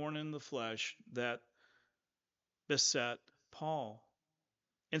the thorn in the flesh that beset Paul.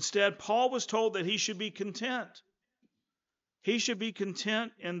 Instead, Paul was told that he should be content. He should be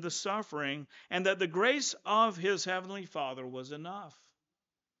content in the suffering, and that the grace of his heavenly Father was enough.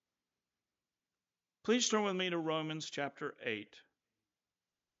 Please turn with me to Romans chapter 8.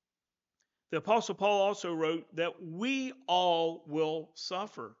 The Apostle Paul also wrote that we all will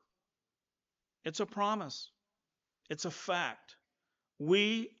suffer. It's a promise. It's a fact.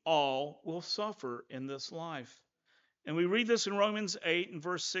 We all will suffer in this life. And we read this in Romans 8 and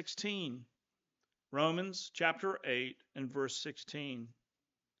verse 16. Romans chapter 8 and verse 16.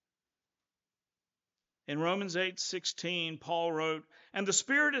 In Romans 8:16, Paul wrote, "And the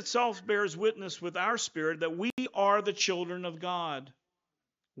Spirit itself bears witness with our spirit that we are the children of God."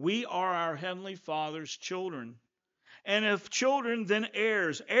 We are our Heavenly Father's children. And if children, then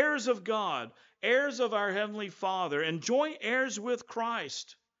heirs, heirs of God, heirs of our Heavenly Father, and joint heirs with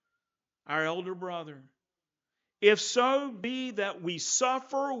Christ, our elder brother. If so be that we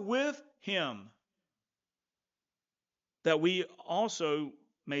suffer with him, that we also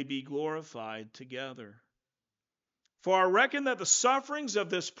may be glorified together. For I reckon that the sufferings of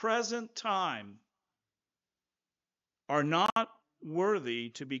this present time are not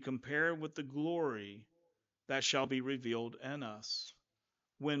worthy to be compared with the glory that shall be revealed in us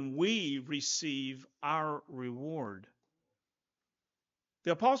when we receive our reward.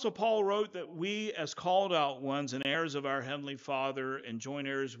 The Apostle Paul wrote that we, as called out ones and heirs of our Heavenly Father and joint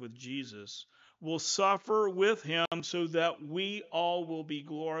heirs with Jesus, will suffer with him so that we all will be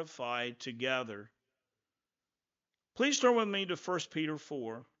glorified together. Please turn with me to 1 Peter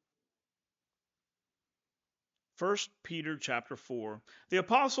 4. 1 Peter chapter 4. The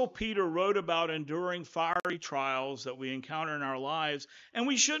Apostle Peter wrote about enduring fiery trials that we encounter in our lives, and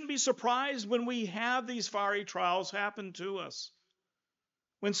we shouldn't be surprised when we have these fiery trials happen to us.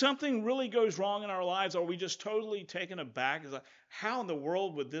 When something really goes wrong in our lives, are we just totally taken aback? It's like, how in the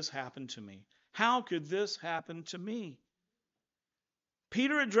world would this happen to me? How could this happen to me?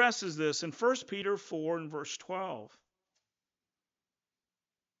 Peter addresses this in 1 Peter 4 and verse 12.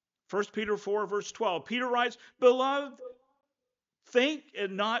 1 Peter 4 verse 12. Peter writes, "Beloved, think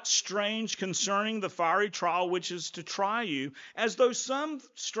it not strange concerning the fiery trial which is to try you, as though some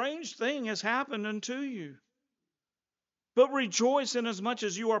strange thing has happened unto you. But rejoice inasmuch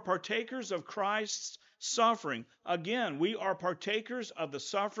as you are partakers of Christ's suffering." Again, we are partakers of the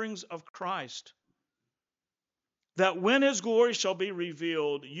sufferings of Christ. "That when his glory shall be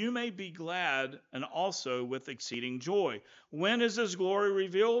revealed, you may be glad and also with exceeding joy." When is his glory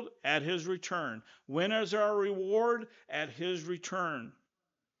revealed? At his return. When is our reward? At his return.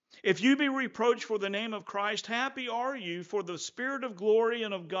 "If you be reproached for the name of Christ, happy are you, for the Spirit of glory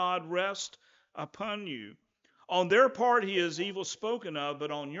and of God rest upon you. On their part he is evil spoken of,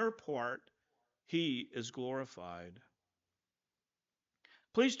 but on your part he is glorified."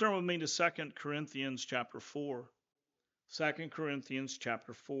 Please turn with me to 2 Corinthians chapter 4. 2 Corinthians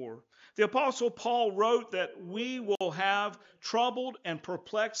chapter 4. The Apostle Paul wrote that we will have troubled and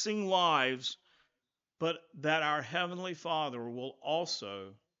perplexing lives, but that our Heavenly Father will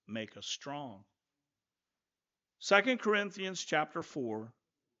also make us strong. 2 Corinthians chapter 4.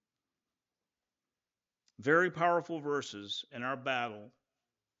 Very powerful verses in our battle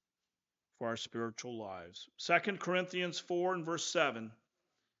for our spiritual lives. 2 Corinthians 4 and verse 7.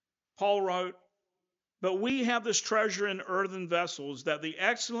 Paul wrote, "But we have this treasure in earthen vessels, that the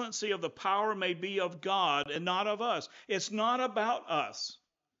excellency of the power may be of God and not of us." It's not about us.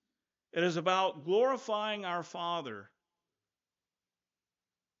 It is about glorifying our Father.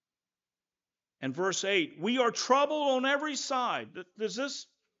 And verse 8, we are troubled on every side. Does this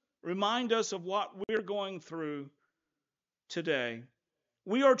remind us of what we're going through today?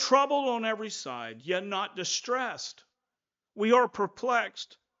 We are troubled on every side, yet not distressed. We are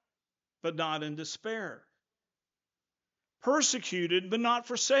perplexed, but not in despair. Persecuted, but not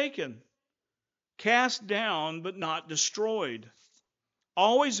forsaken. Cast down, but not destroyed.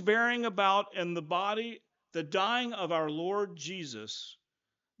 Always bearing about in the body the dying of our Lord Jesus,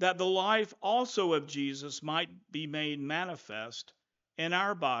 that the life also of Jesus might be made manifest in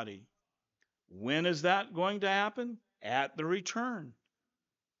our body. When is that going to happen? At the return,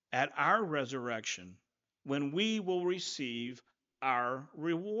 at our resurrection, when we will receive our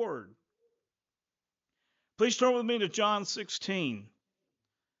reward. Please turn with me to John 16.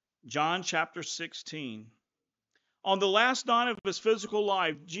 John chapter 16. On the last night of his physical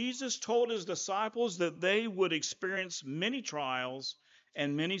life, Jesus told his disciples that they would experience many trials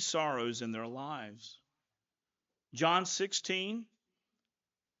and many sorrows in their lives. John 16,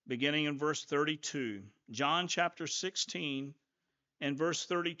 beginning in verse 32. John chapter 16 and verse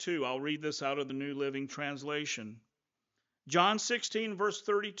 32. I'll read this out of the New Living Translation. John 16, verse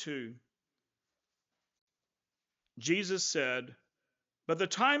 32. Jesus said, "But the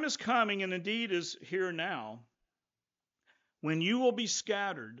time is coming, and indeed is here now, when you will be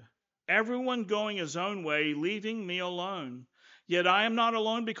scattered, everyone going his own way, leaving me alone. Yet I am not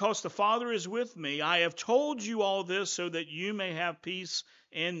alone, because the Father is with me. I have told you all this so that you may have peace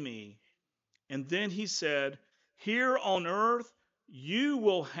in me." And then he said, "Here on earth you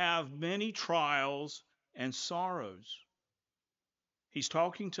will have many trials and sorrows." He's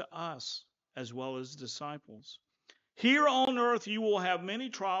talking to us as well as disciples. "Here on earth you will have many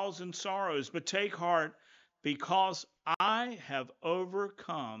trials and sorrows, but take heart, because I have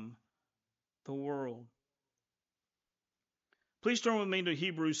overcome the world." Please turn with me to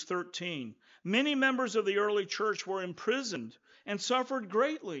Hebrews 13. Many members of the early church were imprisoned and suffered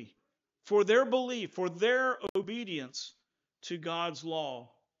greatly for their belief, for their obedience to God's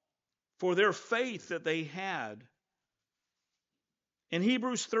law, for their faith that they had. In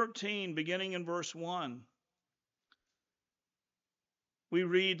Hebrews 13, beginning in verse 1, we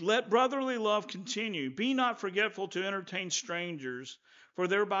read, "Let brotherly love continue. Be not forgetful to entertain strangers, for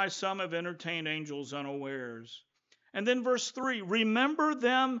thereby some have entertained angels unawares." And then verse 3, "Remember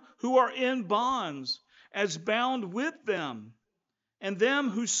them who are in bonds, as bound with them, and them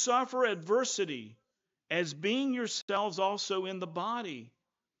who suffer adversity, as being yourselves also in the body."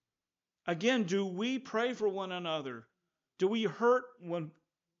 Again, do we pray for one another? Do we hurt when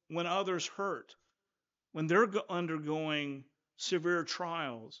others hurt, when they're undergoing severe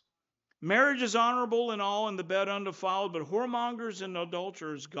trials? "Marriage is honorable in all, and the bed undefiled, but whoremongers and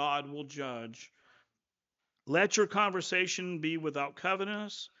adulterers God will judge. Let your conversation be without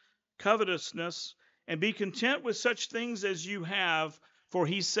covetousness, and be content with such things as you have, for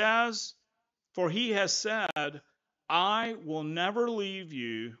he has said, I will never leave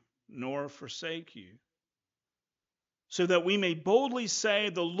you nor forsake you." So that we may boldly say,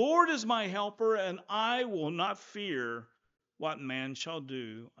 "The Lord is my helper, and I will not fear what man shall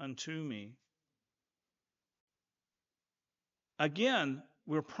do unto me." Again,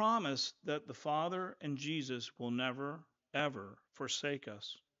 we're promised that the Father and Jesus will never, ever forsake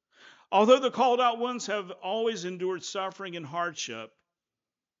us. Although the called out ones have always endured suffering and hardship,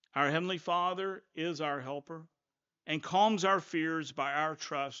 our Heavenly Father is our helper and calms our fears by our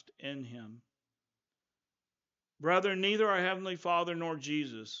trust in Him. Brethren, neither our Heavenly Father nor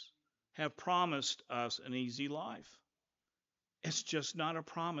Jesus have promised us an easy life. It's just not a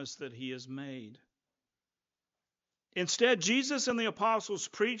promise that He has made. Instead, Jesus and the apostles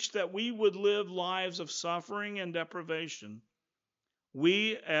preached that we would live lives of suffering and deprivation.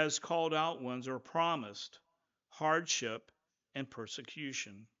 We, as called out ones, are promised hardship and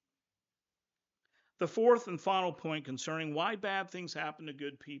persecution. The fourth and final point concerning why bad things happen to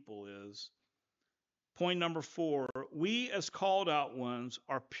good people is, point number 4, we as called out ones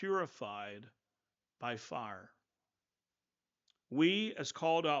are purified by fire. We as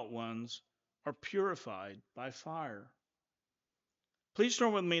called out ones are purified by fire. Please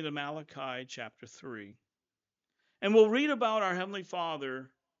turn with me to Malachi chapter 3. And we'll read about our Heavenly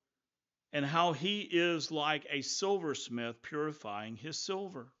Father and how He is like a silversmith purifying his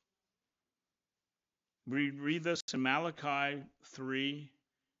silver. We read this in Malachi 3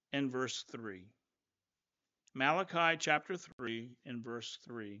 and verse 3. Malachi chapter 3 and verse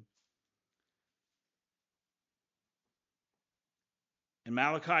 3. In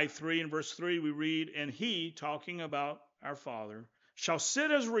Malachi 3 and verse 3 we read, "And He," talking about our Father, "shall sit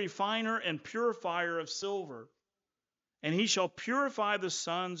as a refiner and purifier of silver, And he shall purify the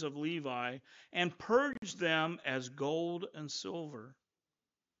sons of Levi and purge them as gold and silver,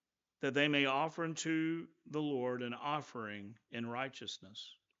 that they may offer unto the Lord an offering in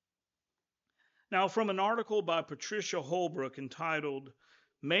righteousness. Now, from an article by Patricia Holbrook entitled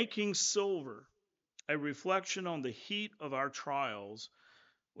Making Silver, a reflection on the heat of our trials,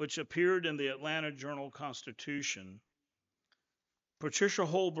 which appeared in the Atlanta Journal-Constitution, Patricia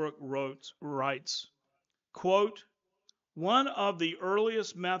Holbrook writes, quote, one of the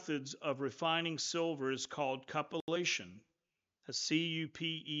earliest methods of refining silver is called cupellation. That's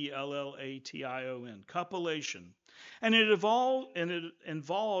C-U-P-E-L-L-A-T-I-O-N, cupellation. And it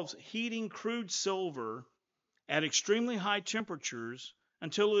involves heating crude silver at extremely high temperatures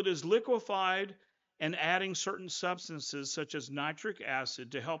until it is liquefied and adding certain substances such as nitric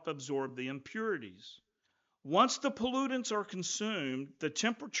acid to help absorb the impurities. Once the pollutants are consumed, the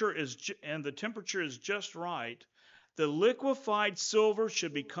temperature is just right, the liquefied silver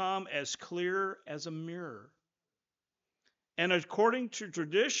should become as clear as a mirror. And according to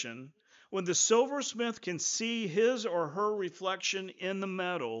tradition, when the silversmith can see his or her reflection in the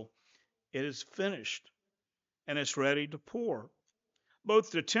metal, it is finished and it's ready to pour.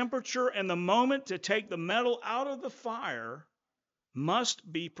 Both the temperature and the moment to take the metal out of the fire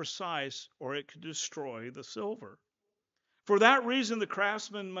must be precise, or it could destroy the silver. For that reason, the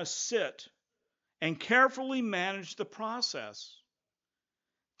craftsman must sit and carefully manage the process,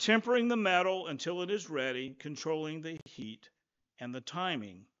 tempering the metal until it is ready, controlling the heat and the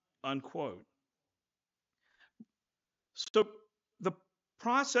timing, unquote. So the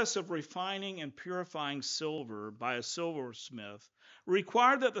process of refining and purifying silver by a silversmith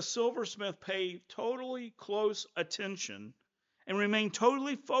required that the silversmith pay totally close attention and remain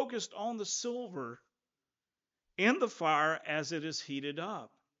totally focused on the silver in the fire as it is heated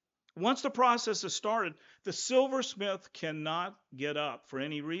up. Once the process is started, the silversmith cannot get up for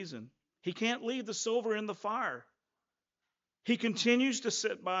any reason. He can't leave the silver in the fire. He continues to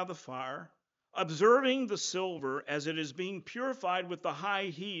sit by the fire, observing the silver as it is being purified with the high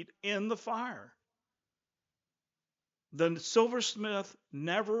heat in the fire. The silversmith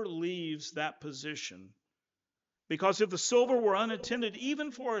never leaves that position, because if the silver were unattended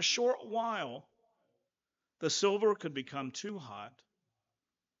even for a short while, the silver could become too hot,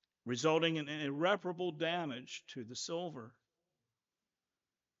 resulting in irreparable damage to the silver.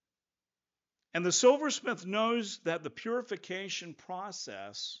 And the silversmith knows that the purification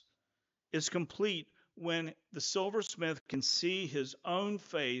process is complete when the silversmith can see his own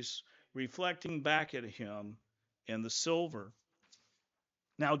face reflecting back at him in the silver.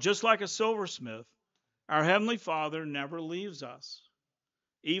 Now, just like a silversmith, our Heavenly Father never leaves us,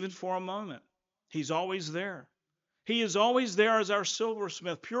 even for a moment. He's always there. He is always there as our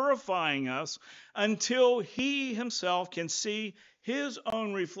silversmith, purifying us until he himself can see his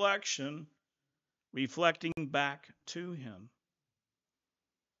own reflection reflecting back to him.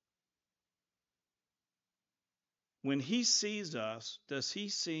 When he sees us, does he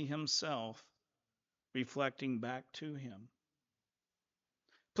see himself reflecting back to him?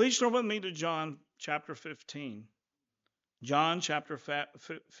 Please turn with me to John chapter 15. John chapter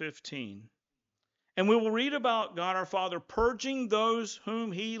 15. And we will read about God our Father purging those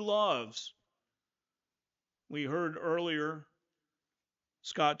whom he loves. We heard earlier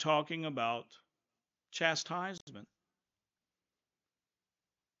Scott talking about chastisement.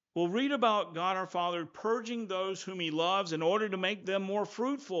 We'll read about God our Father purging those whom he loves in order to make them more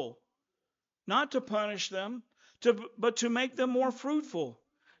fruitful. Not to punish them, but to make them more fruitful.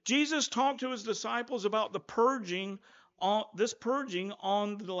 Jesus talked to his disciples about this purging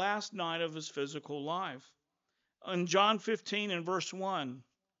on the last night of his physical life. In John 15 and verse 1.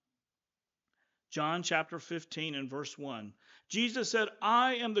 John chapter 15 and verse 1. Jesus said,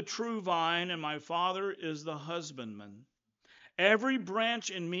 I am the true vine, and my Father is the husbandman. Every branch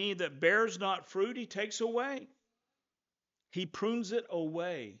in me that bears not fruit, he takes away. He prunes it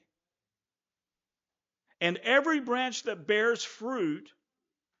away. And every branch that bears fruit,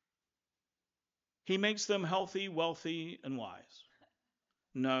 he makes them healthy, wealthy, and wise.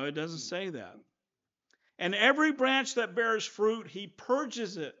 No, it doesn't say that. And every branch that bears fruit, he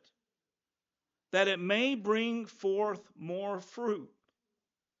purges it, that it may bring forth more fruit.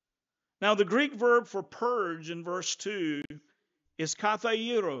 Now, the Greek verb for purge in verse 2 is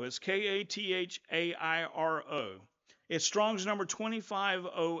kathairo. It's K-A-T-H-A-I-R-O. It's Strong's number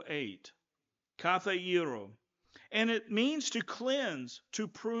 2508. Kathairo. And it means to cleanse, to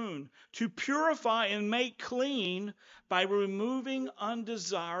prune, to purify and make clean by removing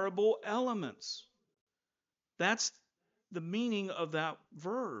undesirable elements. That's the meaning of that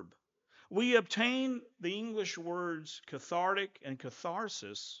verb. We obtain the English words cathartic and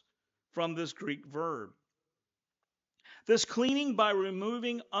catharsis from this Greek verb. This cleaning by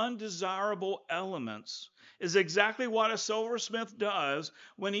removing undesirable elements is exactly what a silversmith does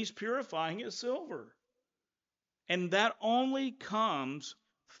when he's purifying his silver. And that only comes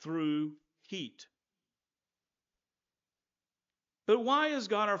through heat. But why is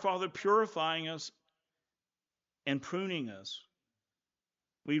God our Father purifying us and pruning us?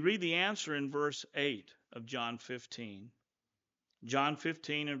 We read the answer in verse 8 of John 15. John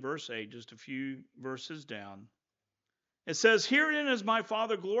 15 and verse 8, just a few verses down. It says, "Herein is my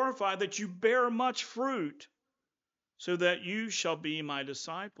Father glorified, that you bear much fruit, so that you shall be my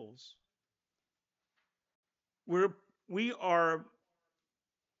disciples." We are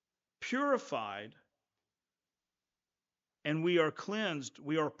purified and we are cleansed,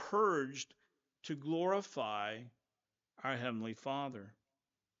 we are purged to glorify our Heavenly Father.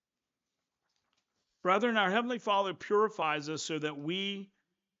 Brethren, our Heavenly Father purifies us so that we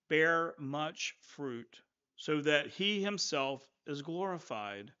bear much fruit, so that He Himself is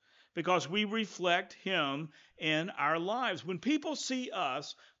glorified, because we reflect Him in our lives. When people see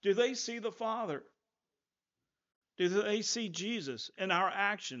us, do they see the Father? Do they see Jesus in our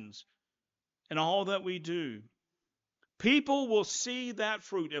actions and all that we do? People will see that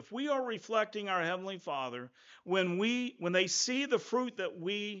fruit. If we are reflecting our Heavenly Father, when they see the fruit that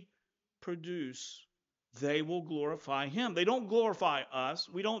we produce, they will glorify Him. They don't glorify us.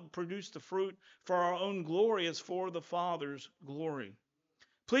 We don't produce the fruit for our own glory. It's for the Father's glory.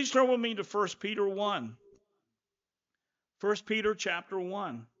 Please turn with me to 1 Peter 1. 1 Peter chapter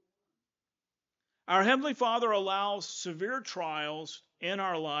 1. Our Heavenly Father allows severe trials in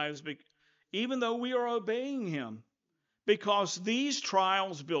our lives, even though we are obeying Him, because these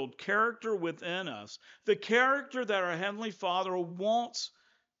trials build character within us, the character that our Heavenly Father wants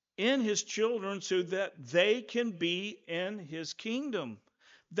in His children so that they can be in His kingdom.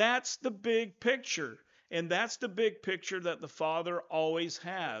 That's the big picture, and that's the big picture that the Father always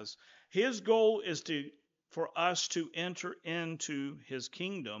has. His goal is for us to enter into His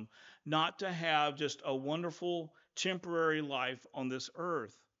kingdom, not to have just a wonderful temporary life on this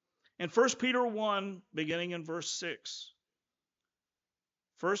earth. In 1 Peter 1, beginning in verse 6.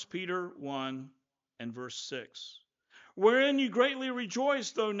 1 Peter 1 and verse 6. "Wherein you greatly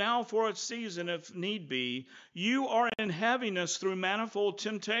rejoice, though now for a season, if need be, you are in heaviness through manifold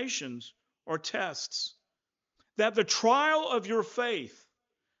temptations," or tests, "that the trial of your faith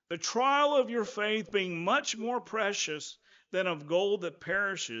being much more precious than of gold that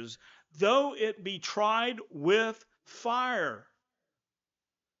perishes, though it be tried with fire,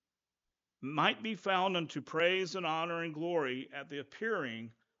 might be found unto praise and honor and glory at the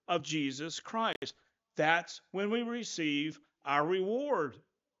appearing of Jesus Christ." That's when we receive our reward.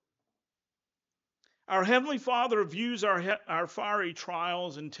 Our Heavenly Father views our fiery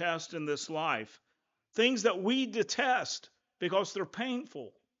trials and tests in this life, things that we detest because they're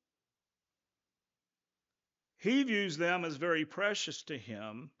painful. He views them as very precious to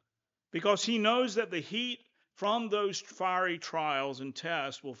Him because He knows that the heat from those fiery trials and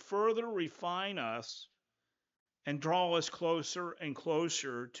tests will further refine us and draw us closer and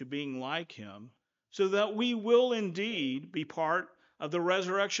closer to being like Him, so that we will indeed be part of the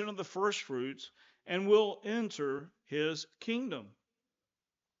resurrection of the first fruits and will enter His kingdom.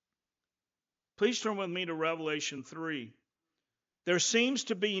 Please turn with me to Revelation 3. There seems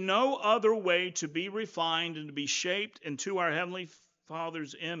to be no other way to be refined and to be shaped into our Heavenly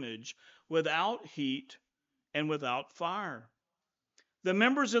Father's image without heat and without fire. The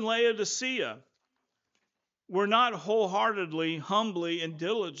members in Laodicea were not wholeheartedly, humbly, and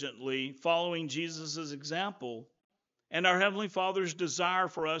diligently following Jesus' example and our Heavenly Father's desire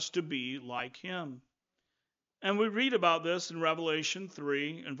for us to be like Him. And we read about this in Revelation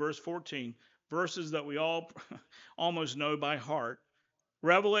 3 and verse 14, verses that we all almost know by heart.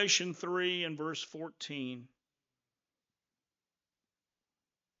 Revelation 3 and verse 14.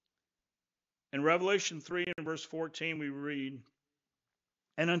 In Revelation 3 and verse 14 we read,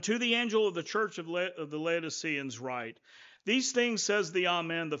 "And unto the angel of the church of the Laodiceans write, These things says the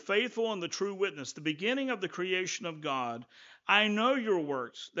Amen, the faithful and the true witness, the beginning of the creation of God. I know your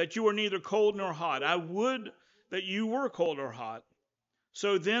works, that you are neither cold nor hot. I would that you were cold or hot.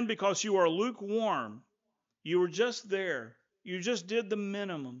 So then, because you are lukewarm, you were just there. You just did the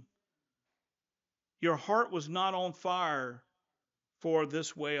minimum. Your heart was not on fire for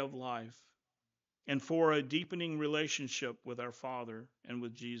this way of life and for a deepening relationship with our Father and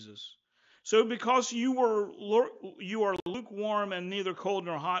with Jesus. So because you are lukewarm and neither cold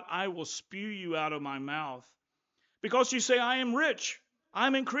nor hot, I will spew you out of my mouth. Because you say, I am rich,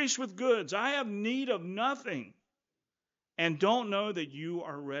 I'm increased with goods. I have need of nothing. And don't know that you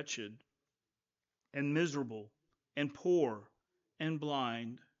are wretched and miserable and poor and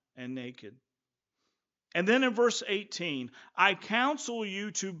blind and naked. And then in verse 18, I counsel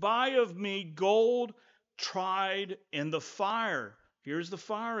you to buy of me gold tried in the fire. Here's the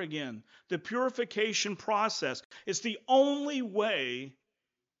fire again. The purification process. It's the only way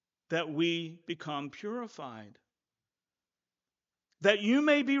that we become purified. That you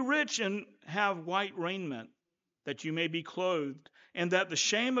may be rich and have white raiment, that you may be clothed, and that the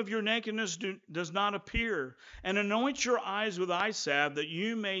shame of your nakedness does not appear. And anoint your eyes with eye salve, that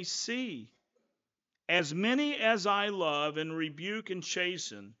you may see. As many as I love and rebuke and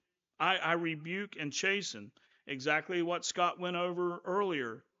chasten, I rebuke and chasten. Exactly what Scott went over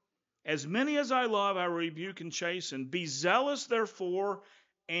earlier. As many as I love, I rebuke and chasten. Be zealous, therefore,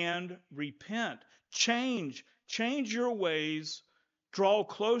 and repent. Change your ways. Draw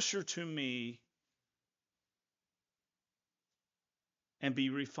closer to me and be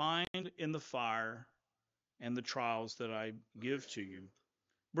refined in the fire and the trials that I give to you.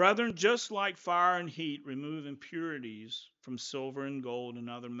 Brethren, just like fire and heat remove impurities from silver and gold and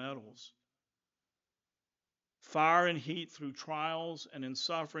other metals, fire and heat through trials and in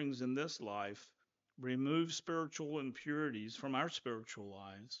sufferings in this life remove spiritual impurities from our spiritual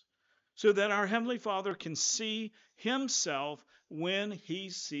lives, so that our Heavenly Father can see Himself when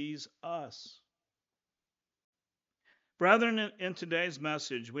He sees us. Brethren, in today's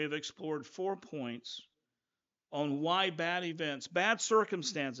message, we have explored 4 points on why bad events, bad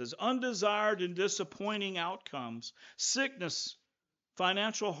circumstances, undesired and disappointing outcomes, sickness,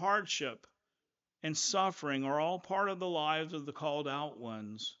 financial hardship, and suffering are all part of the lives of the called out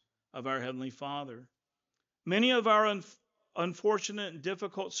ones of our Heavenly Father. Many of our unfortunate and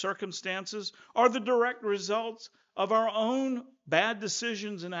difficult circumstances are the direct results of our own bad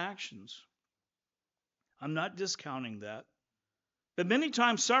decisions and actions. I'm not discounting that. But many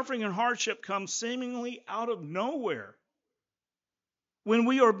times suffering and hardship comes seemingly out of nowhere when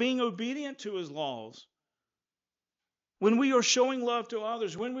we are being obedient to His laws, when we are showing love to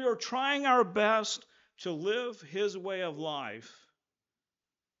others, when we are trying our best to live His way of life,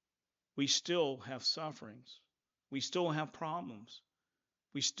 we still have sufferings. We still have problems.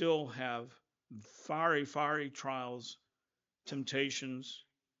 We still have fiery trials, temptations,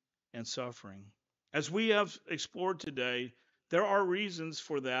 and suffering. As we have explored today, there are reasons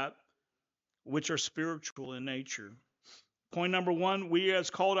for that which are spiritual in nature. Point number 1, we as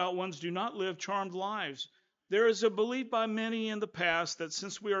called out ones do not live charmed lives. There is a belief by many in the past that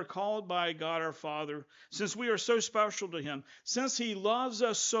since we are called by God our Father, since we are so special to Him, since He loves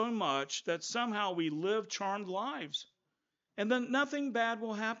us so much that somehow we live charmed lives, and then nothing bad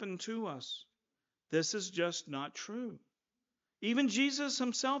will happen to us. This is just not true. Even Jesus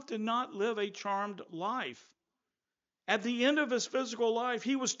Himself did not live a charmed life. At the end of His physical life,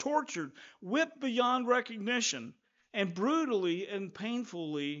 He was tortured, whipped beyond recognition, and brutally and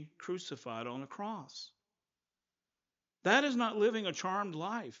painfully crucified on a cross. That is not living a charmed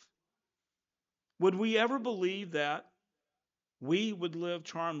life. Would we ever believe that we would live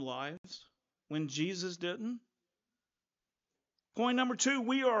charmed lives when Jesus didn't? Point number 2,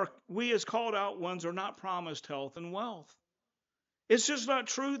 we as called out ones are not promised health and wealth. It's just not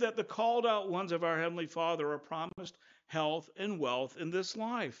true that the called out ones of our Heavenly Father are promised health and wealth in this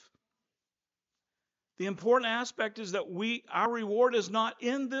life. The important aspect is that our reward is not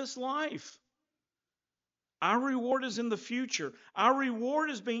in this life. Our reward is in the future. Our reward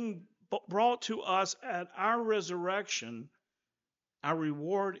is being brought to us at our resurrection. Our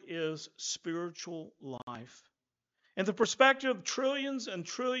reward is spiritual life. In the perspective of trillions and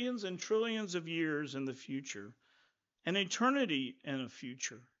trillions and trillions of years in the future, an eternity in the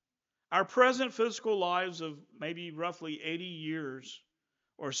future. Our present physical lives of maybe roughly 80 years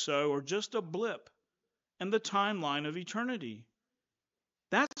or so are just a blip in the timeline of eternity.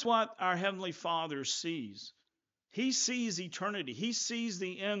 That's what our Heavenly Father sees. He sees eternity. He sees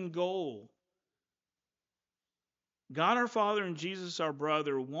the end goal. God our Father and Jesus our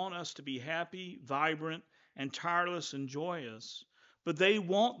brother want us to be happy, vibrant, and tireless and joyous. But they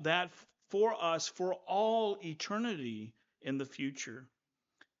want that for us for all eternity in the future.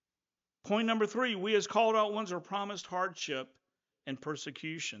 Point number 3, we as called out ones are promised hardship and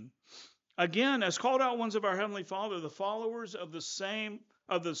persecution. Again, as called out ones of our Heavenly Father, the followers of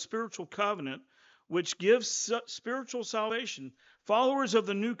the spiritual covenant, which gives spiritual salvation, followers of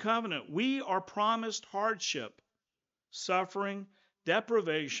the new covenant, we are promised hardship, suffering,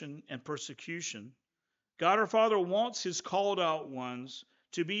 deprivation, and persecution. God our Father wants His called out ones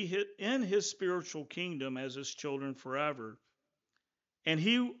to be in His spiritual kingdom as His children forever. And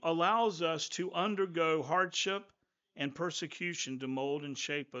he allows us to undergo hardship and persecution to mold and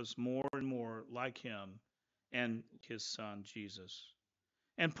shape us more and more like him and his son, Jesus.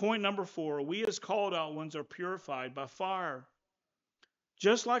 And point number 4, we as called out ones are purified by fire.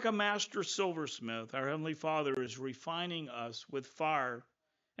 Just like a master silversmith, our Heavenly Father is refining us with fire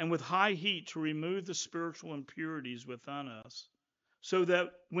and with high heat to remove the spiritual impurities within us, so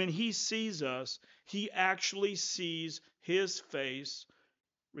that when he sees us, he actually sees his face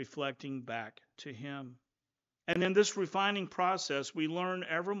reflecting back to him. And in this refining process, we learn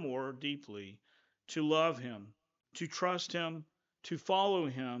ever more deeply to love him, to trust him, to follow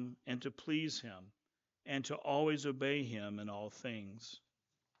him, and to please him, and to always obey him in all things.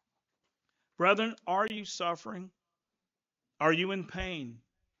 Brethren, are you suffering? Are you in pain?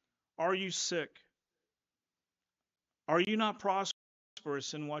 Are you sick? Are you not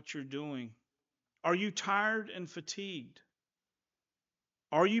prosperous in what you're doing? Are you tired and fatigued?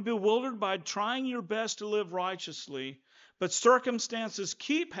 Are you bewildered by trying your best to live righteously, but circumstances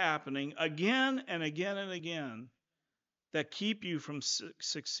keep happening again and again and again that keep you from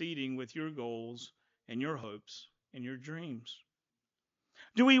succeeding with your goals and your hopes and your dreams?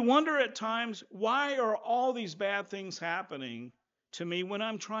 Do we wonder at times, why are all these bad things happening to me when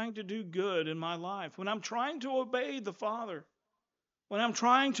I'm trying to do good in my life, when I'm trying to obey the Father, when I'm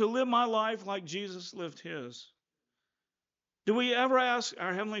trying to live my life like Jesus lived his? Do we ever ask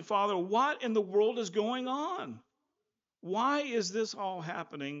our Heavenly Father, what in the world is going on? Why is this all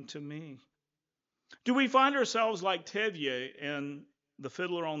happening to me? Do we find ourselves like Tevye in The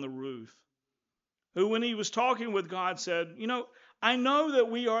Fiddler on the Roof, who, when he was talking with God, said, I know that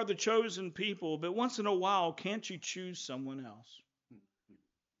we are the chosen people, but once in a while, can't you choose someone else?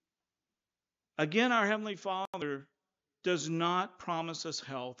 Again, our Heavenly Father does not promise us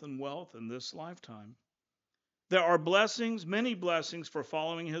health and wealth in this lifetime. There are blessings, many blessings for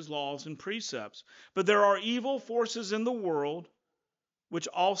following his laws and precepts, but there are evil forces in the world which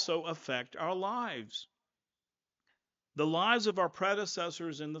also affect our lives. The lives of our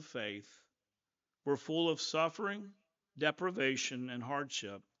predecessors in the faith were full of suffering, deprivation, and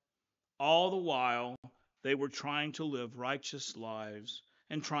hardship. All the while, they were trying to live righteous lives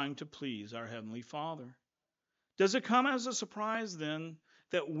and trying to please our Heavenly Father. Does it come as a surprise then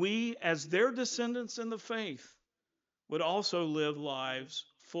that we, as their descendants in the faith, would also live lives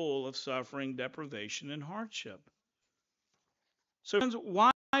full of suffering, deprivation, and hardship? So, friends,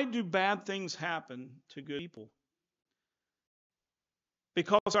 why do bad things happen to good people?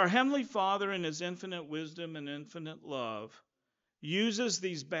 Because our Heavenly Father, in his infinite wisdom and infinite love, uses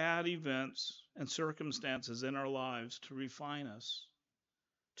these bad events and circumstances in our lives to refine us,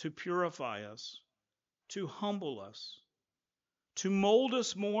 to purify us, to humble us, to mold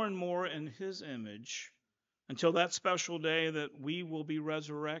us more and more in his image until that special day that we will be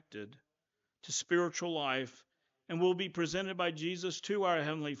resurrected to spiritual life and will be presented by Jesus to our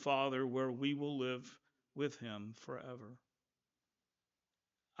Heavenly Father, where we will live with him forever.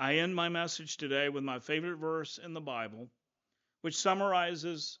 I end my message today with my favorite verse in the Bible, which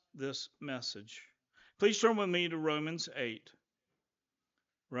summarizes this message. Please turn with me to Romans 8.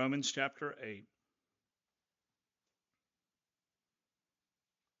 Romans chapter 8.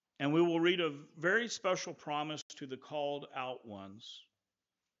 And we will read a very special promise to the called out ones,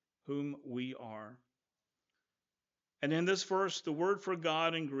 whom we are. And in this verse, the word for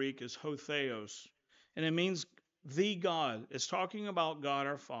God in Greek is ho theos, and it means the God. It's talking about God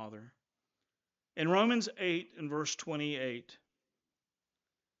our Father. In Romans 8 and verse 28,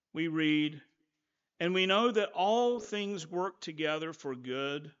 we read, and we know that all things work together for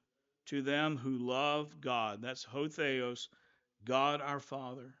good to them who love God. That's ho theos, God our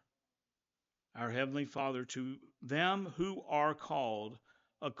Father, our Heavenly Father, to them who are called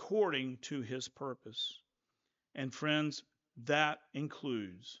according to his purpose. And friends, that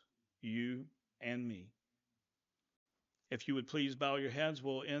includes you and me. If you would please bow your heads,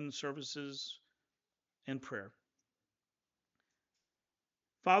 we'll end services in prayer.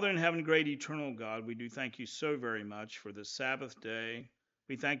 Father in heaven, great eternal God, we do thank you so very much for this Sabbath day.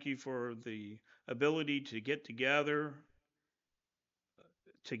 We thank you for the ability to get together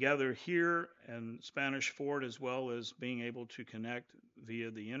here in Spanish Fort, as well as being able to connect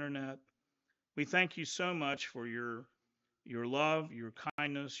via the internet. We thank you so much for your love, your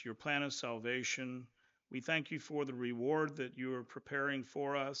kindness, your plan of salvation. We thank you for the reward that you are preparing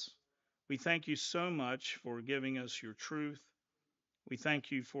for us. We thank you so much for giving us your truth. We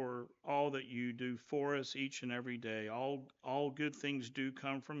thank you for all that you do for us each and every day. All good things do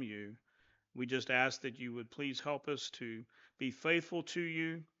come from you. We just ask that you would please help us to be faithful to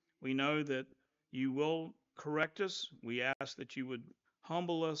you. We know that you will correct us. We ask that you would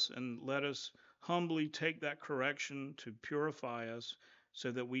humble us and let us humbly take that correction to purify us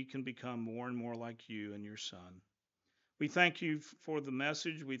so that we can become more and more like you and your Son. We thank you for the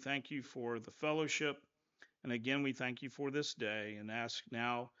message. We thank you for the fellowship. And again, we thank you for this day and ask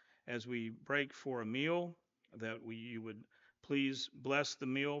now as we break for a meal that you would please bless the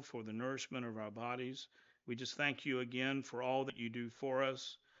meal for the nourishment of our bodies. We just thank you again for all that you do for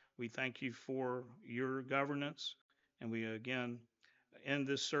us. We thank you for your governance. And we again end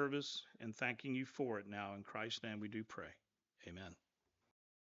this service and thanking you for it now. In Christ's name we do pray. Amen.